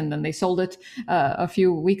 right? And then they sold it a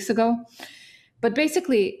few weeks ago. But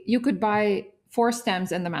basically, you could buy 4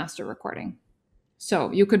 stems in the master recording.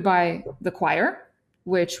 So you could buy the choir,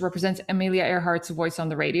 which represents Amelia Earhart's voice on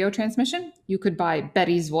the radio transmission. You could buy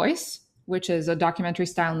Betty's voice, which is a documentary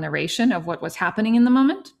style narration of what was happening in the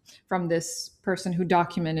moment from this person who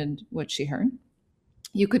documented what she heard.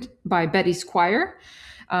 You could buy Betty's choir,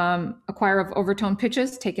 a choir of overtone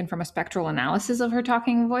pitches taken from a spectral analysis of her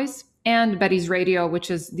talking voice, and Betty's radio, which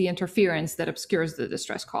is the interference that obscures the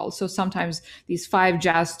distress calls. So sometimes these 5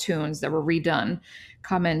 jazz tunes that were redone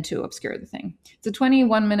come in to obscure the thing. It's a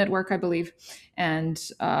 21-minute work, I believe, and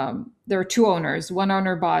there are 2 owners. One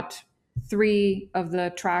owner bought 3 of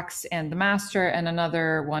the tracks and the master, and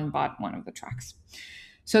another one bought 1 of the tracks.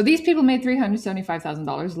 So these people made $375,000,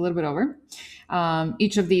 a little bit over.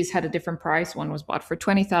 Each of these had a different price. One was bought for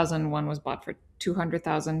 $20,000, one was bought for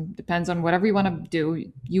 $200,000. Depends on whatever you want to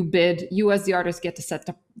do. You bid. You as the artist get to set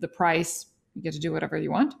the price. You get to do whatever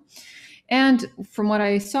you want. And from what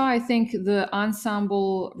I saw, I think the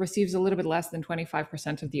ensemble receives a little bit less than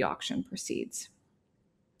 25% of the auction proceeds.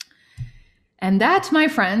 And that, my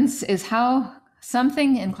friends, is how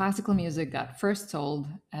something in classical music got first sold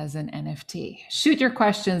as an NFT. Shoot your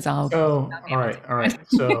questions. All right.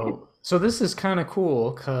 So this is kind of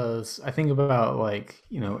cool because I think about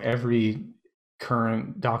every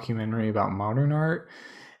current documentary about modern art,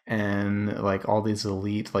 and all these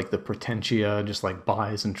elite, the Pretentia, just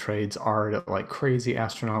buys and trades art at crazy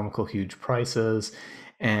astronomical huge prices.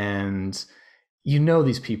 And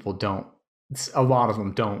these people don't, a lot of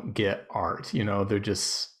them don't get art. They're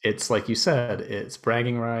just, it's like you said, it's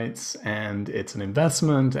bragging rights and it's an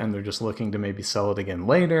investment, and they're just looking to maybe sell it again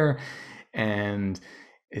later. And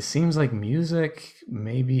it seems like music,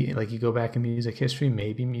 maybe you go back in music history,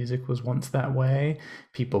 maybe music was once that way.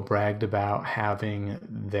 People bragged about having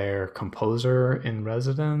their composer in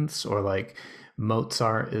residence, or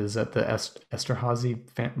Mozart is at the Esterhazy,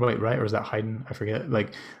 right? Or is that Haydn? I forget.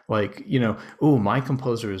 Oh, my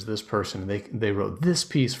composer is this person. They wrote this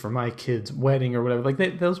piece for my kid's wedding or whatever.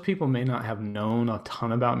 Those people may not have known a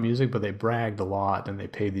ton about music, but they bragged a lot, and they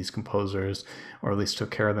paid these composers, or at least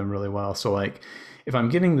took care of them really well. So if I'm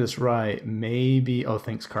getting this right, maybe,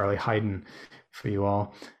 thanks, Carly, Haydn for you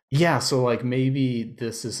all. Yeah, so maybe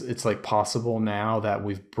it's possible now that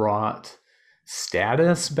we've brought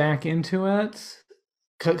status back into it,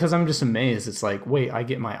 because I'm just amazed. It's wait, I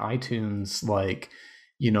get my iTunes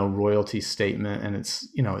royalty statement, and it's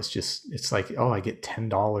I get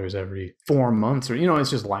 $10 every 4 months, or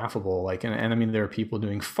it's just laughable. And I mean, there are people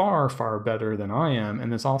doing far better than I am,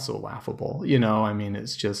 and it's also laughable. I mean,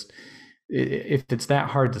 it's just, if it's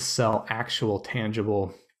that hard to sell actual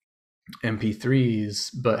tangible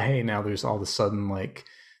MP3s, but hey, now there's all of a sudden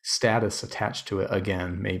status attached to it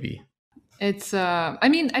again, maybe. It's I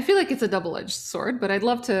mean, I feel like it's a double-edged sword, but I'd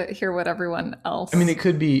love to hear what everyone else. I mean, it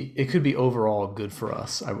could be overall good for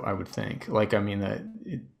us, I would think. I mean, that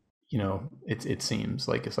it seems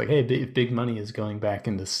it's hey, if big money is going back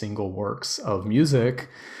into single works of music,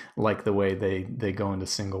 the way they go into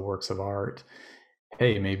single works of art,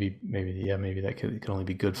 hey, maybe that could only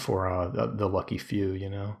be good for the lucky few,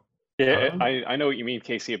 Yeah, I know what you mean,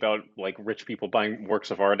 Casey, about rich people buying works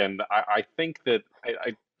of art, and I think that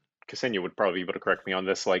Ksenia would probably be able to correct me on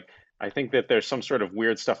this. I think that there's some sort of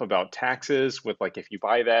weird stuff about taxes with if you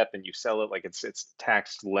buy that, then you sell it, it's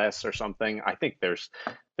taxed less or something. I think there's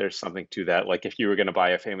something to that. If you were going to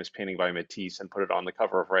buy a famous painting by Matisse and put it on the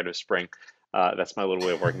cover of Rite of Spring, that's my little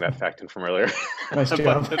way of working that fact in from earlier. Nice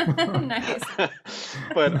job. Nice.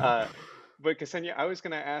 But Ksenia, I was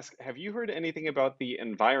going to ask, have you heard anything about the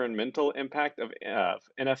environmental impact of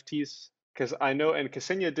NFTs? Because I know, and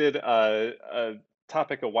Ksenia did a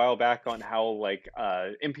topic a while back on how like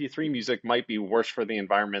MP3 music might be worse for the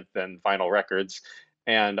environment than vinyl records.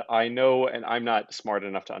 And I know, and I'm not smart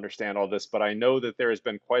enough to understand all this, but I know that there has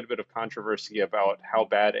been quite a bit of controversy about how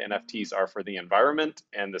bad NFTs are for the environment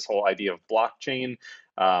and this whole idea of blockchain.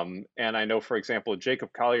 And I know, for example,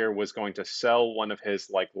 Jacob Collier was going to sell one of his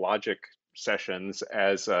like Logic sessions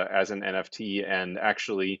as an NFT, and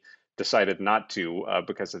actually decided not to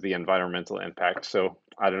because of the environmental impact. So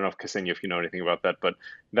I don't know if Ksenia, if you know anything about that, but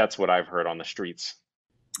that's what I've heard on the streets.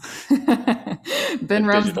 Ben The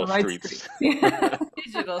rubs digital the right streets. street.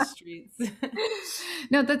 Digital streets.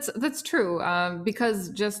 No, that's true. Because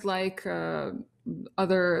just like blockchain,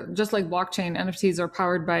 NFTs are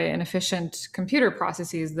powered by inefficient computer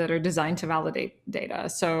processes that are designed to validate data.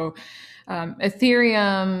 So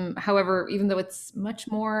Ethereum, however, even though it's much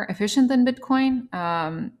more efficient than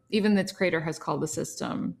Bitcoin, even its creator has called the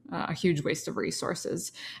system a huge waste of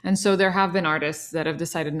resources. And so there have been artists that have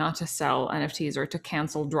decided not to sell NFTs or to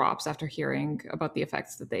cancel drops after hearing about the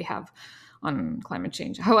effects that they have on climate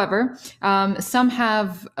change. However, some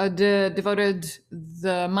have devoted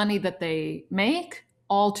the money that they make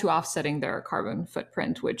all to offsetting their carbon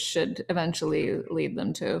footprint, which should eventually lead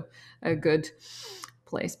them to a good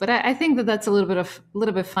place. But I think that that's a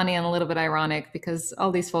little bit funny and a little bit ironic, because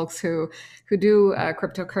all these folks who do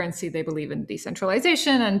cryptocurrency, they believe in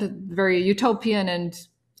decentralization and very utopian and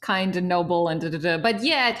kind and noble and but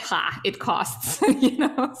yet it costs.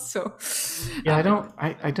 So yeah,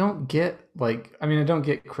 I don't get like, I mean, I don't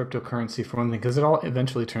get cryptocurrency for one thing, because it all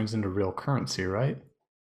eventually turns into real currency, right?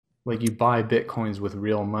 Like you buy Bitcoins with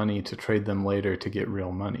real money to trade them later to get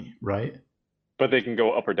real money, right? But they can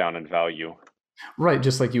go up or down in value. Right,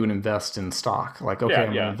 just like you would invest in stock. Like, okay, I'm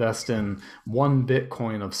going to invest in 1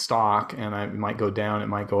 Bitcoin of stock, and it might go down, it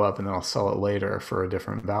might go up, and then I'll sell it later for a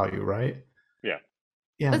different value, right? Yeah.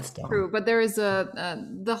 Yeah, that's true. But there is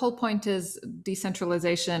the whole point is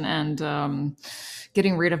decentralization and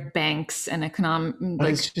getting rid of banks and economic. But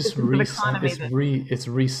like, it's just it's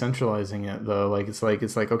re-centralizing it though. Like it's like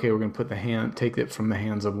okay, we're going to take it from the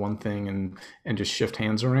hands of one thing and just shift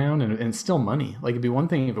hands around, and it's still money. Like it'd be one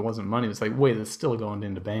thing if it wasn't money. It's like, wait, it's still going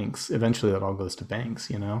into banks. Eventually, that all goes to banks,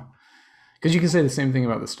 Because you can say the same thing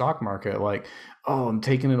about the stock market. Like, oh, I'm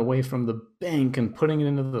taking it away from the bank and putting it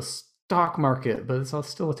into the stock market, but it's all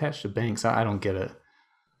still attached to banks. I don't get it.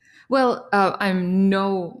 Well, I'm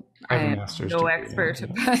no expert,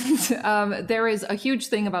 yeah. But there is a huge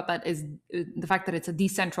thing about that is the fact that it's a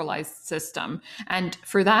decentralized system. And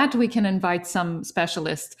for that, we can invite some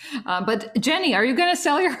specialists. But Jenny, are you going to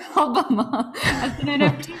sell your album as an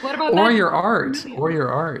NFT? What about that? Your art.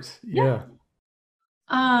 Yeah.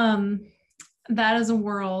 That is a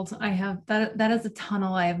world I have, that is a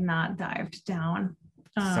tunnel I have not dived down.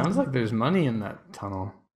 Sounds like there's money in that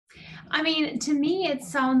tunnel. I mean, to me, it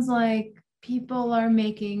sounds like people are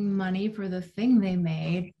making money for the thing they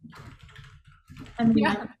made. And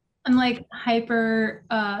I'm like hyper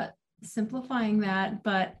simplifying that,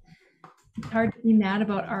 but it's hard to be mad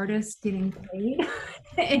about artists getting paid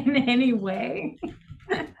in any way.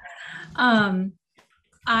 No.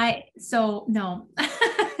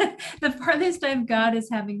 The farthest I've got is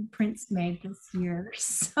having prints made this year.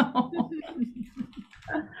 So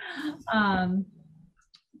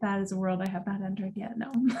that is a world I have not entered yet.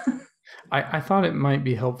 No. I thought it might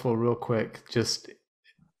be helpful real quick. Just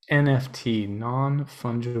NFT,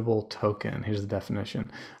 non-fungible token. Here's the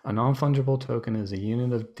definition. A non-fungible token is a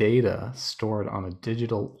unit of data stored on a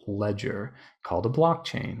digital ledger called a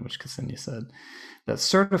blockchain, which Ksenia said, that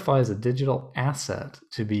certifies a digital asset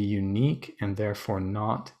to be unique and therefore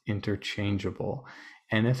not interchangeable.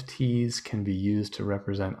 NFTs can be used to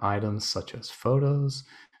represent items such as photos,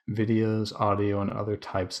 videos, audio, and other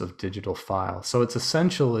types of digital files. So it's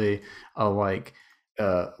essentially it's like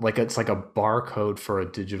a barcode for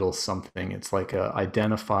a digital something. It's like a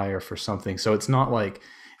identifier for something. So it's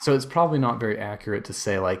probably not very accurate to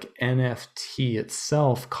say like NFT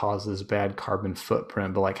itself causes bad carbon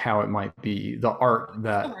footprint, but like how it might be the art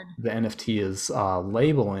that the NFT is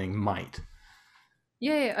labeling might.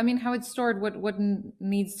 Yeah. I mean, how it's stored, what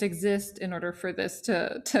needs to exist in order for this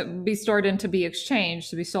to be stored and to be exchanged,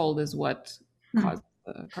 to be sold, is what causes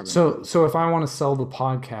the carbon. So if I want to sell the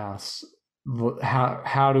podcast,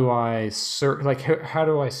 how do I how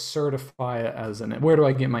do I certify it as where do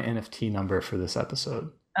I get my NFT number for this episode?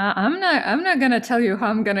 I'm not gonna tell you how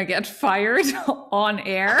I'm gonna get fired on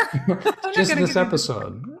air. Just this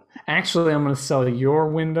episode. Actually, I'm gonna sell your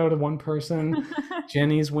window to one person,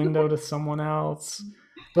 Jenny's window to someone else.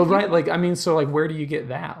 But right, like I mean, so like where do you get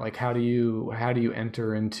that? Like how do you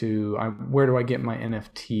enter into where do I get my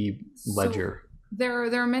NFT So ledger?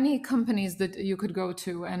 there are many companies that you could go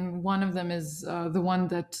to, and one of them is the one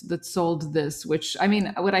that sold this. Which I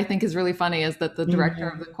mean, what I think is really funny is that the director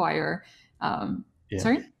of the choir. Yeah.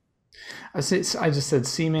 Sorry. I just said,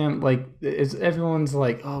 see, man, like everyone's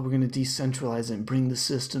like, oh, we're gonna decentralize it and bring the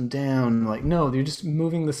system down. Like, no, you're just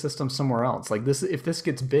moving the system somewhere else. Like this, if this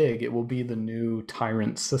gets big, it will be the new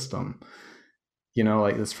tyrant system. You know,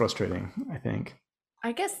 like it's frustrating, I think.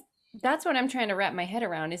 I guess that's what I'm trying to wrap my head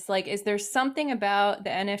around. Is like, is there something about the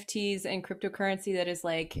NFTs and cryptocurrency that is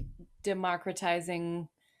like democratizing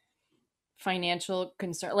financial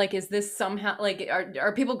concern? Like, is this somehow like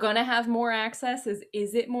are people gonna have more access?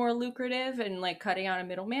 Is it more lucrative and like cutting out a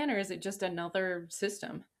middleman, or is it just another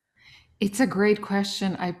system? It's a great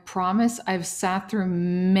question. I promise I've sat through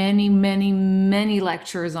many, many, many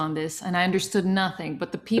lectures on this and I understood nothing.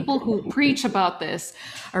 But the people who preach about this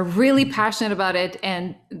are really passionate about it.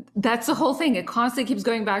 And that's the whole thing. It constantly keeps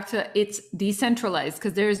going back to it's decentralized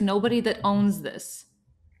because there is nobody that owns this.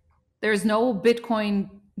 There's no Bitcoin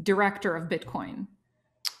director of Bitcoin,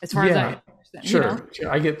 as far as I Yeah, understand, you know?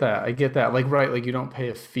 sure. I get that. I get that. Like, right, like you don't pay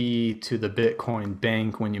a fee to the Bitcoin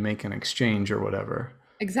bank when you make an exchange or whatever.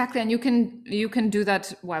 Exactly, and you can do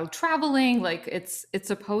that while traveling. Like it's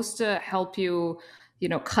supposed to help you,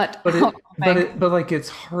 cut But out bank. but like it's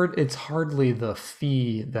hardly the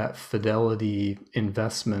fee that Fidelity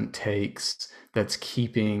investment takes that's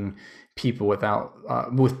keeping people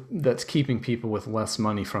that's keeping people with less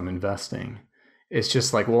money from investing. It's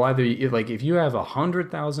just like, well, either like if you have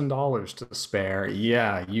 $100,000 to spare,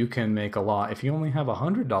 yeah, you can make a lot. If you only have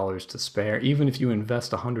 $100 to spare, even if you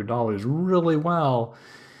invest $100 really well,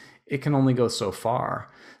 it can only go so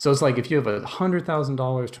far. So it's like if you have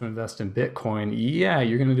 $100,000 to invest in Bitcoin, yeah,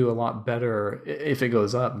 you're going to do a lot better if it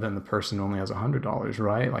goes up than the person who only has $100,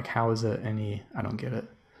 right? Like, how is it any? I don't get it.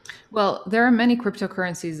 Well, there are many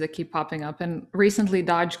cryptocurrencies that keep popping up, and recently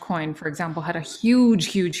Dogecoin, for example, had a huge,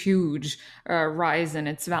 huge, huge rise in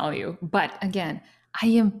its value. But again, I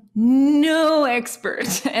am no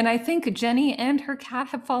expert, and I think Jenny and her cat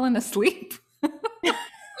have fallen asleep. I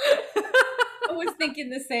was thinking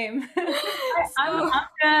the same. I'm So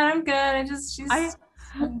good. I'm good. I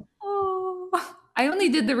oh, I only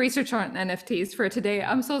did the research on NFTs for today.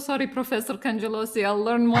 I'm so sorry, Professor Cangelosi. I'll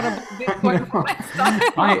learn more about Bitcoin for No. next time.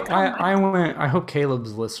 I'll come back. I went, I hope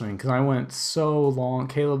Caleb's listening because I went so long.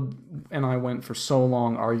 Caleb and I went for so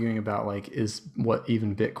long arguing about like, is what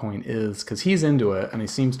even Bitcoin is because he's into it and he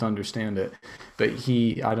seems to understand it. But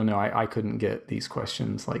I don't know, I couldn't get these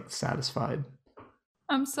questions like satisfied.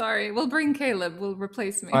 I'm sorry. We'll bring Caleb. We'll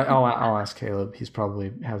replace me. I'll ask Caleb. He's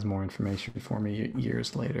probably has more information for me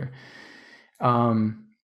years later. Um,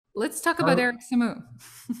 Let's talk about Eric Samu.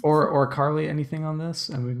 or Carly, anything on this,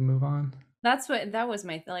 and we can move on. That was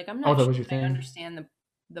my like. I'm Oh, not that sure was your I thing. understand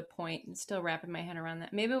the point, and still wrapping my head around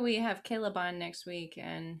that. Maybe we have Caleb on next week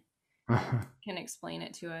and can explain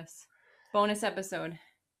it to us. Bonus episode.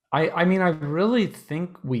 I mean, I really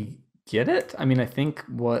think we get it. I mean, I think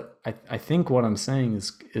what I'm saying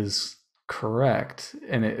is correct,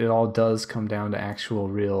 and it all does come down to actual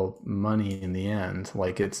real money in the end.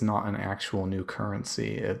 Like it's not an actual new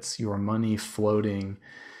currency. It's your money floating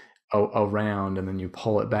around, and then you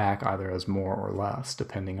pull it back either as more or less,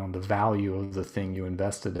 depending on the value of the thing you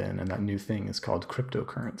invested in. And that new thing is called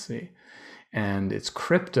cryptocurrency. And it's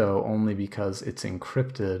crypto only because it's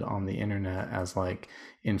encrypted on the internet as like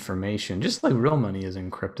information, just like real money is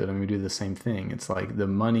encrypted. I mean, we do the same thing. It's like the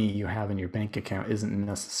money you have in your bank account isn't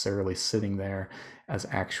necessarily sitting there as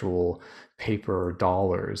actual paper or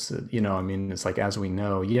dollars. I mean, it's like, as we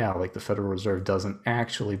know, yeah, like the Federal Reserve doesn't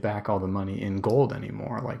actually back all the money in gold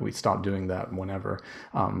anymore. Like we stopped doing that whenever,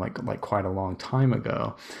 like quite a long time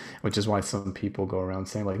ago, which is why some people go around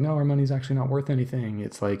saying like, no, our money's actually not worth anything.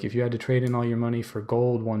 It's like if you had to trade in all your money for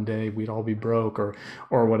gold one day, we'd all be broke or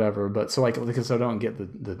whatever. But so like, because I don't get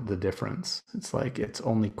the difference. It's like it's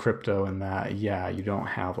only crypto in that, yeah, you don't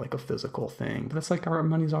have like a physical thing. But that's like our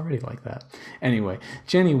money's already like that. Anyway,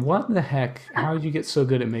 Jenny, what the heck? How did you get so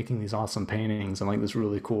good at making these awesome paintings and like this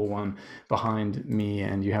really cool one behind me?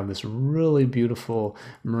 And you have this really beautiful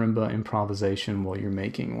marimba improvisation while you're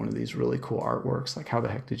making one of these really cool artworks. Like, how the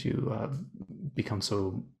heck did you become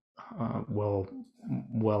so well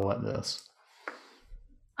at this?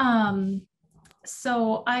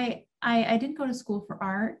 So I didn't go to school for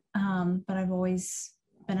art, but I've always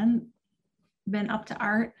been up to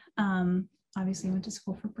art. Obviously went to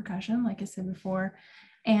school for percussion, like I said before.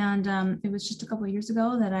 And it was just a couple of years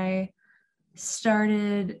ago that I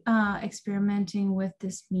started experimenting with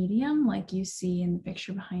this medium like you see in the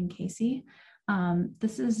picture behind Casey.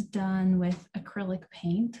 This is done with acrylic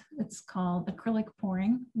paint. It's called acrylic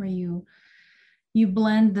pouring, where you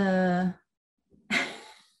blend the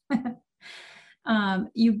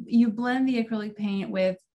you blend the acrylic paint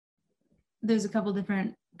with, there's a couple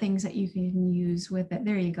different things that you can use with it.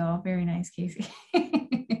 There you go. Very nice, Casey.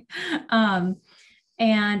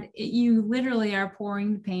 And you literally are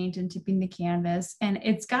pouring the paint and tipping the canvas, and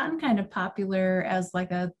it's gotten kind of popular as like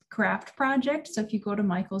a craft project. So if you go to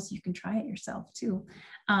Michael's, you can try it yourself too.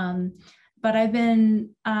 But I've been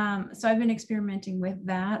experimenting with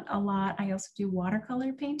that a lot. I also do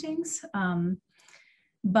watercolor paintings.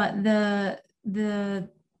 But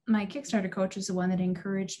my Kickstarter coach is the one that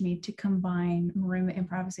encouraged me to combine marimba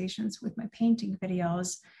improvisations with my painting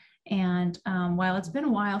videos. And while it's been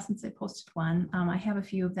a while since I posted one, I have a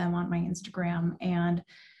few of them on my Instagram, and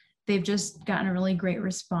they've just gotten a really great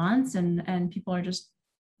response, and people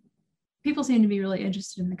seem to be really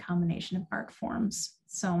interested in the combination of art forms.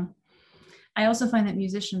 So I also find that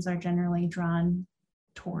musicians are generally drawn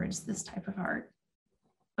towards this type of art,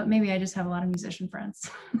 but maybe I just have a lot of musician friends.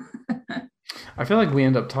 I feel like we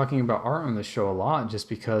end up talking about art on the show a lot just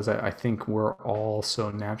because I think we're all so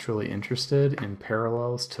naturally interested in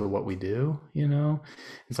parallels to what we do, you know?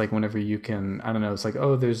 It's like whenever you can, I don't know, it's like,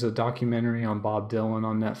 oh, there's a documentary on Bob Dylan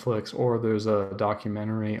on Netflix, or there's a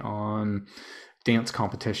documentary on dance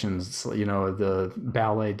competitions, you know, the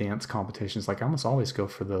ballet dance competitions. Like I almost always go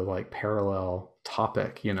for the like parallel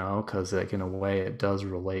topic, you know, because like in a way it does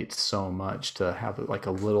relate so much to have like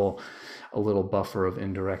a little buffer of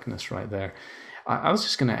indirectness right there. I was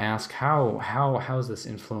just going to ask how has this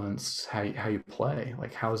influenced how you play?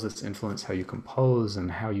 Like how has this influenced how you compose and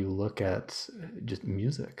how you look at just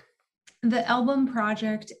music? The album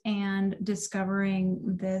project and discovering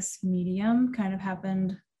this medium kind of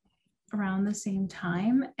happened around the same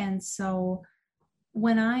time. And so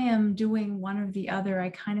when I am doing one or the other, I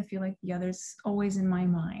kind of feel like the other's always in my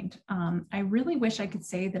mind. I really wish I could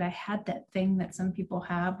say that I had that thing that some people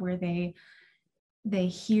have where they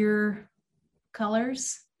hear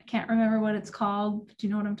colors. I can't remember what it's called. Do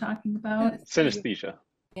you know what I'm talking about? Synesthesia.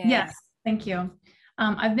 Yeah. Yes, thank you.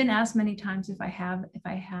 I've been asked many times if I have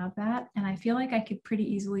that, and I feel like I could pretty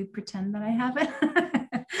easily pretend that I have it,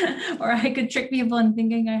 or I could trick people into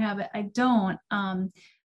thinking I have it. I don't.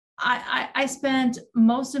 I spent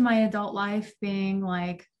most of my adult life being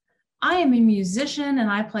like, I am a musician and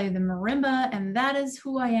I play the marimba, and that is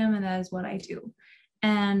who I am and that is what I do.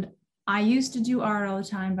 And I used to do art all the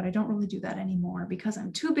time, but I don't really do that anymore because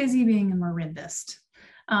I'm too busy being a marimbist.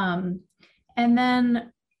 And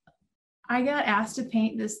then I got asked to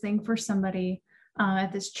paint this thing for somebody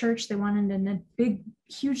at this church. They wanted a big,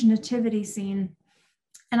 huge nativity scene,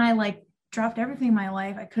 and I like dropped everything in my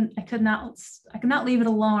life. I could not leave it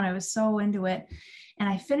alone. I was so into it, and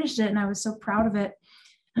I finished it, and I was so proud of it.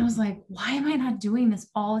 And I was like, why am I not doing this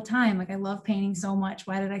all the time? Like I love painting so much.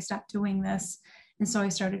 Why did I stop doing this? And so I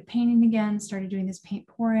started painting again, started doing this paint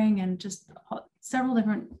pouring, and just several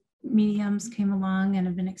different mediums came along and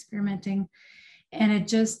have been experimenting. And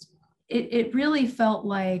it really felt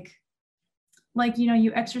like, you know,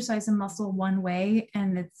 you exercise a muscle one way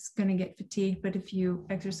and it's going to get fatigued, but if you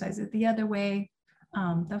exercise it the other way,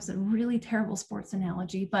 that was a really terrible sports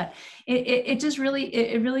analogy, but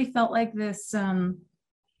it really felt like this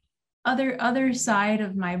other side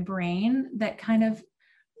of my brain that kind of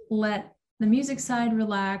let the music side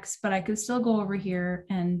relax, but I could still go over here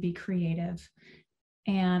and be creative,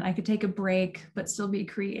 and I could take a break but still be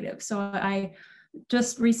creative. So I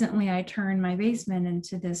just recently I turned my basement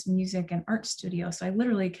into this music and art studio. So I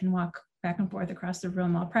literally can walk back and forth across the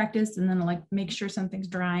room. I'll practice, and then I'll like make sure something's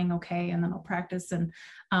drying okay, and then I'll practice. And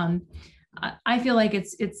I feel like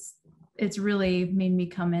it's really made me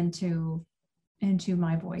come into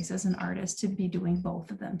my voice as an artist to be doing both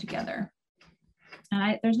of them together.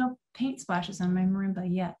 And there's no paint splashes on my marimba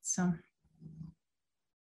yet, so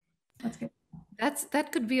that's good.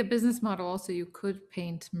 That could be a business model also. You could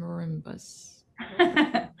paint marimbas.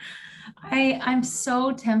 I'm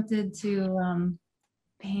so tempted to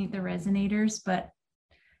paint the resonators, but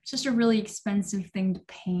it's just a really expensive thing to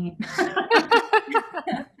paint.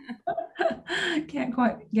 Can't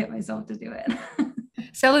quite get myself to do it.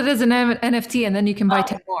 Sell it as an NFT and then you can buy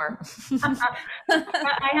 10 more.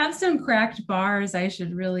 I have some cracked bars I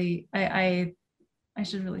should really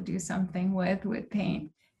do something with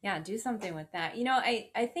paint. Yeah, do something with that. You know,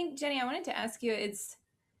 I think, Jenny, I wanted to ask you, it's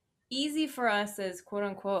easy for us as quote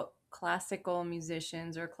unquote classical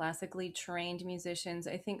musicians or classically trained musicians.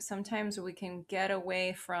 I think sometimes we can get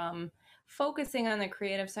away from focusing on the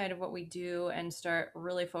creative side of what we do and start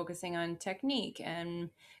really focusing on technique and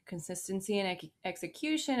consistency and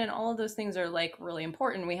execution, and all of those things are like really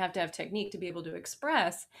important. We have to have technique to be able to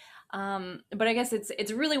express. But I guess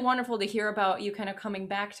it's really wonderful to hear about you kind of coming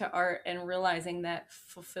back to art and realizing that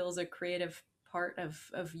fulfills a creative part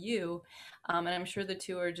of you. And I'm sure the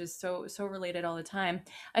two are just so related all the time.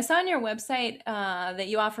 I saw on your website that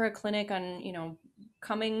you offer a clinic on,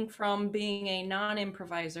 coming from being a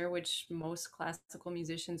non-improviser, which most classical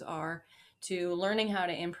musicians are, to learning how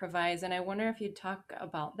to improvise. And I wonder if you'd talk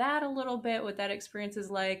about that a little bit, what that experience is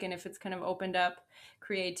like, and if it's kind of opened up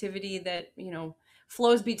creativity that,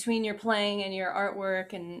 flows between your playing and your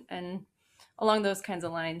artwork and along those kinds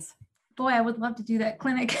of lines. Boy, I would love to do that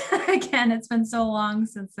clinic again. It's been so long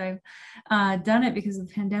since I've done it because of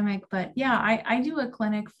the pandemic. But yeah, I do a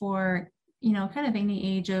clinic for, kind of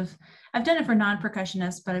any age of, I've done it for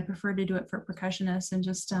non-percussionists, but I prefer to do it for percussionists, and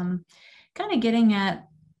just kind of getting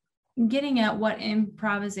at what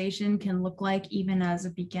improvisation can look like even as a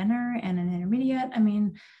beginner and an intermediate. I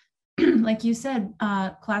mean, like you said,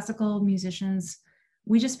 classical musicians,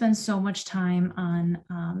 we just spend so much time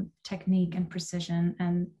on technique and precision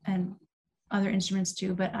and other instruments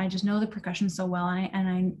too, but I just know the percussion so well.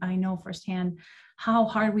 And I know firsthand how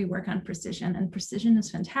hard we work on precision, and precision is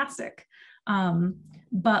fantastic.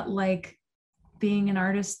 But like, being an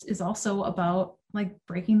artist is also about like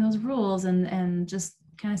breaking those rules and just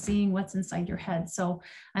kind of seeing what's inside your head. So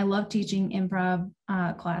I love teaching improv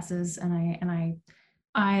classes, and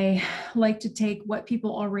I like to take what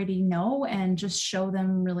people already know and just show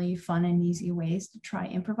them really fun and easy ways to try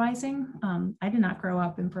improvising. I did not grow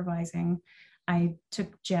up improvising. I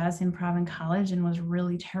took jazz improv in college and was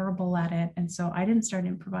really terrible at it. And so I didn't start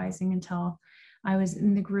improvising until I was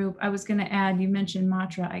in the group. I was going to add, you mentioned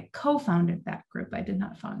Matra. I co-founded that group. I did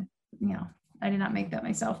not found, I did not make that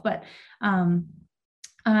myself, but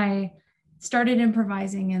I started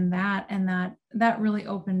improvising in that, and that really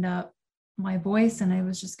opened up my voice. And I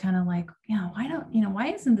was just kind of like, why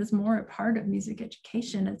isn't this more a part of music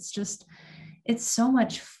education? It's so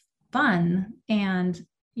much fun. And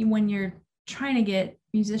when you're trying to get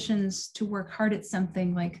musicians to work hard at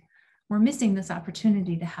something, like, we're missing this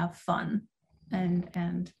opportunity to have fun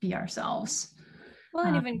and be ourselves. Well,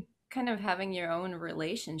 and even kind of having your own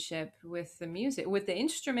relationship with the music, with the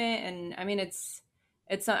instrument. And I mean, it's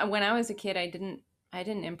when I was a kid, I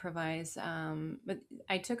didn't improvise, but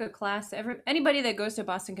I took a class. Anybody that goes to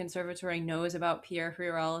Boston Conservatory knows about Pierre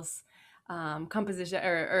Friral's composition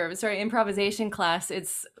or improvisation class.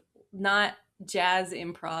 It's not jazz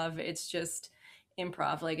improv. It's just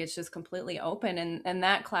improv. Like, it's just completely open. And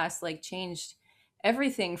that class like changed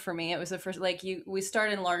everything for me. It was the first, like, we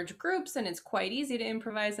start in large groups, and it's quite easy to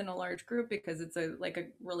improvise in a large group because it's a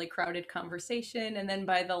really crowded conversation. And then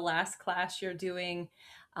by the last class, you're doing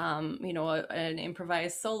an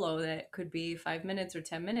improvised solo that could be 5 minutes or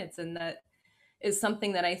 10 minutes. And that is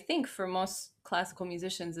something that I think for most classical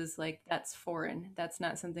musicians is like, that's foreign. That's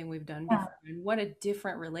not something we've done before. And what a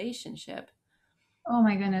different relationship. Oh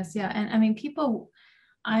my goodness. Yeah. And I mean,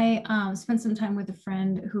 I spent some time with a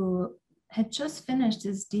friend who had just finished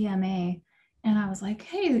his DMA, and I was like,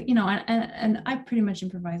 hey, and I pretty much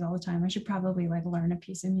improvise all the time. I should probably like learn a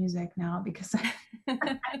piece of music now, because I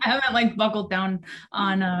haven't like buckled down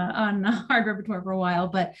on hard repertoire for a while.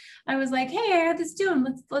 But I was like, hey, I had this tune.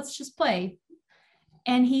 Let's just play.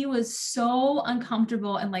 And he was so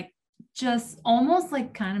uncomfortable and like just almost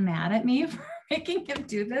like kind of mad at me for making him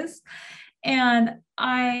do this. And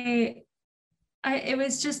it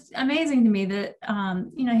was just amazing to me that,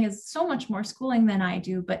 he has so much more schooling than I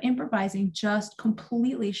do, but improvising just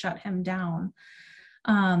completely shut him down.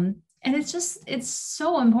 And it's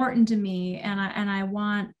so important to me.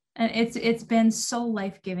 And it's been so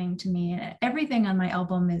life-giving to me. Everything on my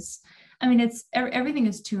album everything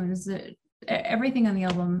is tunes. Everything on the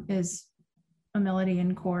album is a melody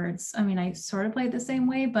and chords. I mean, I sort of play it the same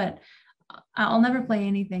way, but I'll never play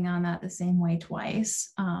anything on that the same way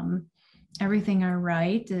twice. Everything I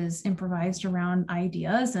write is improvised around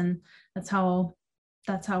ideas, and that's how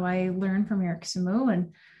I learn from Eric Samu.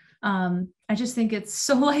 And I just think it's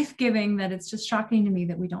so life-giving that it's just shocking to me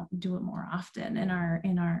that we don't do it more often in our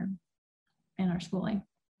schooling.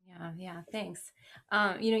 Yeah, thanks.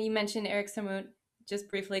 You mentioned Eric Samu just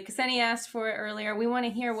briefly. Ksenia asked for it earlier. We want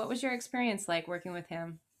to hear, what was your experience like working with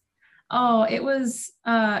him? Oh, it was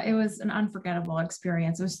an unforgettable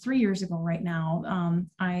experience. It was 3 years ago right now.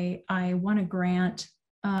 I won a grant.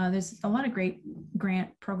 There's a lot of great grant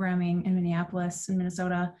programming in Minneapolis and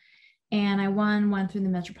Minnesota. And I won one through the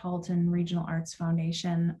Metropolitan Regional Arts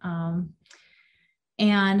Foundation.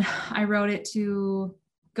 And I wrote it to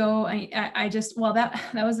go. I just, well,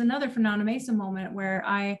 that was another Fernando Mesa moment where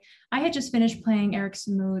I had just finished playing Eric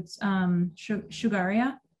Samuth's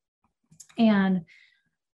Sugaria, and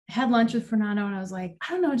had lunch with Fernando, and I was like,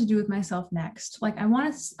 I don't know what to do with myself next. Like, I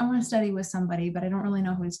want to study with somebody, but I don't really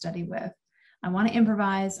know who to study with. I want to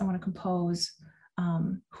improvise. I want to compose.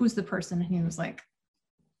 Who's the person? And he was like,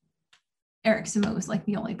 Eric Samuth was like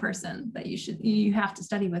the only person that you have to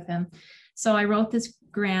study with him. So I wrote this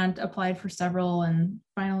grant, applied for several, and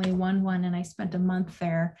finally won one. And I spent a month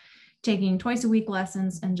there taking twice a week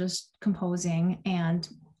lessons and just composing and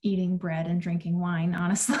eating bread and drinking wine,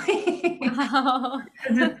 honestly. Wow.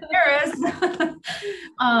 It's Paris.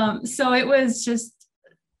 So it was just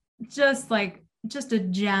a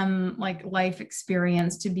gem, like, life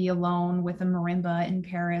experience to be alone with a marimba in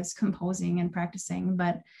Paris composing and practicing.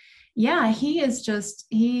 But yeah, he is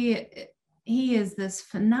this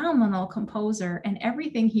phenomenal composer, and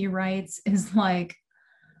everything he writes is like,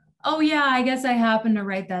 oh yeah, I guess I happened to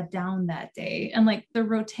write that down that day. And like, the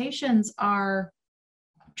rotations are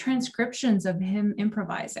transcriptions of him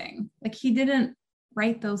improvising. Like, he didn't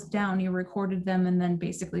write those down, he recorded them and then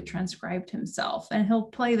basically transcribed himself, and he'll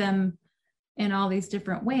play them in all these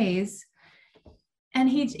different ways. And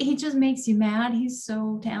he just makes you mad. He's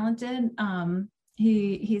so talented.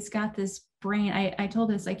 He's got this brain. I told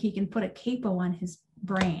us, like, he can put a capo on his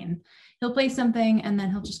brain. He'll play something and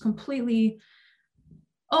then he'll just completely,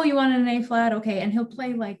 oh, you want an A flat? Okay. And he'll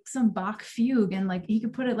play like some Bach fugue, and like, he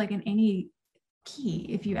could put it like in any key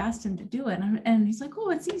if you asked him to do it. And he's like, oh,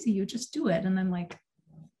 it's easy, you just do it. And I'm like,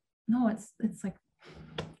 no, it's like,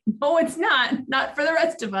 no, it's not for the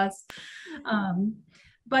rest of us.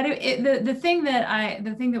 But the thing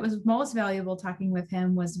that was most valuable talking with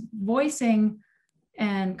him was voicing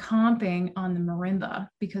and comping on the marimba,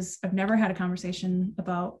 because I've never had a conversation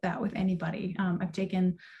about that with anybody. I've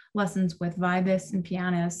taken lessons with vibists and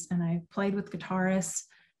pianists, and I've played with guitarists,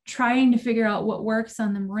 trying to figure out what works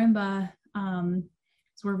on the marimba.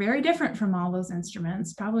 So we're very different from all those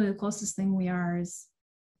instruments. Probably the closest thing we are is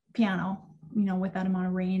piano, with that amount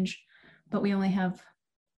of range, but we only have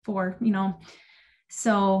 4,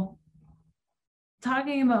 So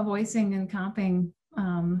talking about voicing and comping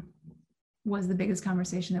was the biggest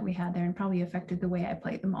conversation that we had there, and probably affected the way I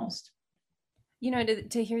played the most.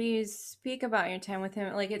 To hear you speak about your time with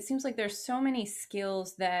him, like, it seems like there's so many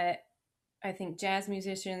skills that I think jazz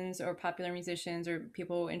musicians or popular musicians or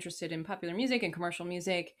people interested in popular music and commercial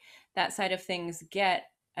music, that side of things get.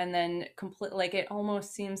 And then like, it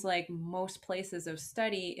almost seems like most places of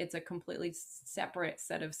study, it's a completely separate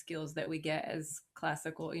set of skills that we get as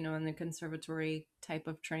classical, in the conservatory type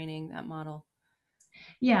of training, that model.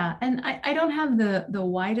 Yeah, and I don't have the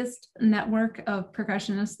widest network of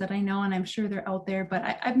percussionists that I know, and I'm sure they're out there, but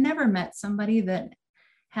I've never met somebody that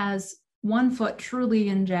has one foot truly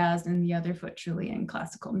in jazz and the other foot truly in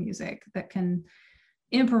classical music, that can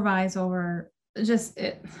improvise over just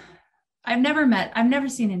it. I've never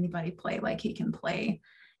seen anybody play like he can play,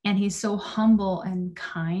 and he's so humble and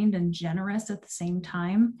kind and generous at the same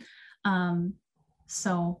time.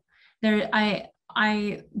 So there,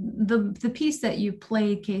 the piece that you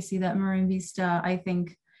played, Casey, that Marimbista, I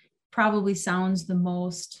think probably sounds the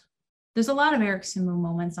most. There's a lot of Eric Samuth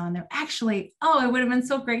moments on there. Actually, it would have been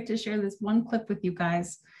so great to share this one clip with you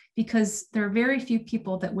guys, because there are very few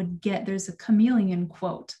people that would get, there's a chameleon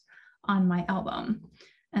quote on my album.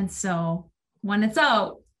 And so when it's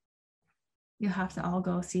out, you'll have to all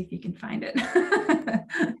go see if you can find it.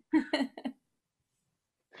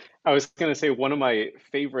 I was going to say, one of my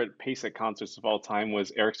favorite PASIC concerts of all time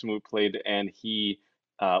was Eric Samuth played, and he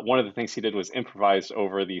one of the things he did was improvise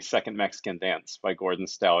over the Second Mexican Dance by Gordon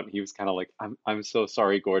Stout. He was kind of like, I'm so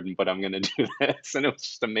sorry, Gordon, but I'm going to do this. And it was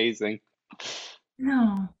just amazing.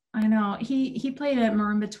 No, I know. He played at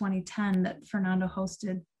Marimba 2010 that Fernando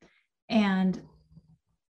hosted. And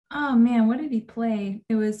oh man, what did he play?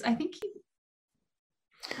 It was, I don't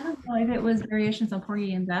know if it was variations on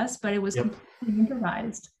Porgy and Bess, but it was completely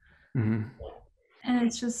improvised. Mm-hmm. And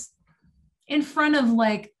it's just in front of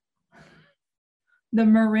like the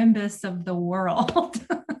marimbas of the world.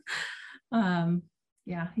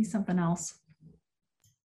 Yeah, he's something else.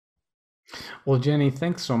 Well, Jenny,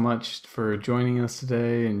 thanks so much for joining us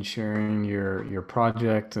today and sharing your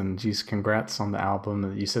project. And geez, congrats on the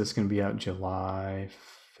album. You said it's going to be out July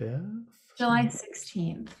 5th? July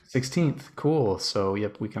 16th. 16th. Cool. So,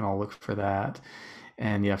 yep, we can all look for that.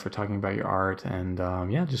 And yeah, for talking about your art. And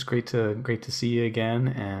yeah, just great to see you again.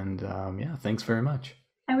 And yeah, thanks very much.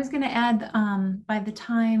 I was going to add, by the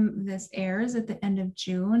time this airs at the end of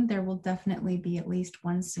June, there will definitely be at least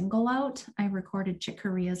one single out. I recorded Chick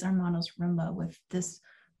Corea's Hermanos Rumba with this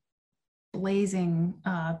blazing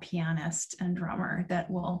pianist and drummer that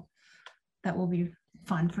will be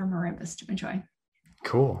fun for marimbas to enjoy.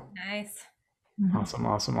 Cool. Nice.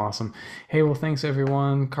 Awesome. Hey, well, thanks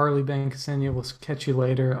everyone. Carly Bankasenya, we'll catch you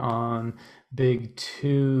later on Big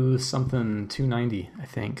 290, I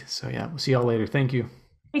think. So yeah, we'll see y'all later. Thank you.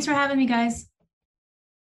 Thanks for having me, guys.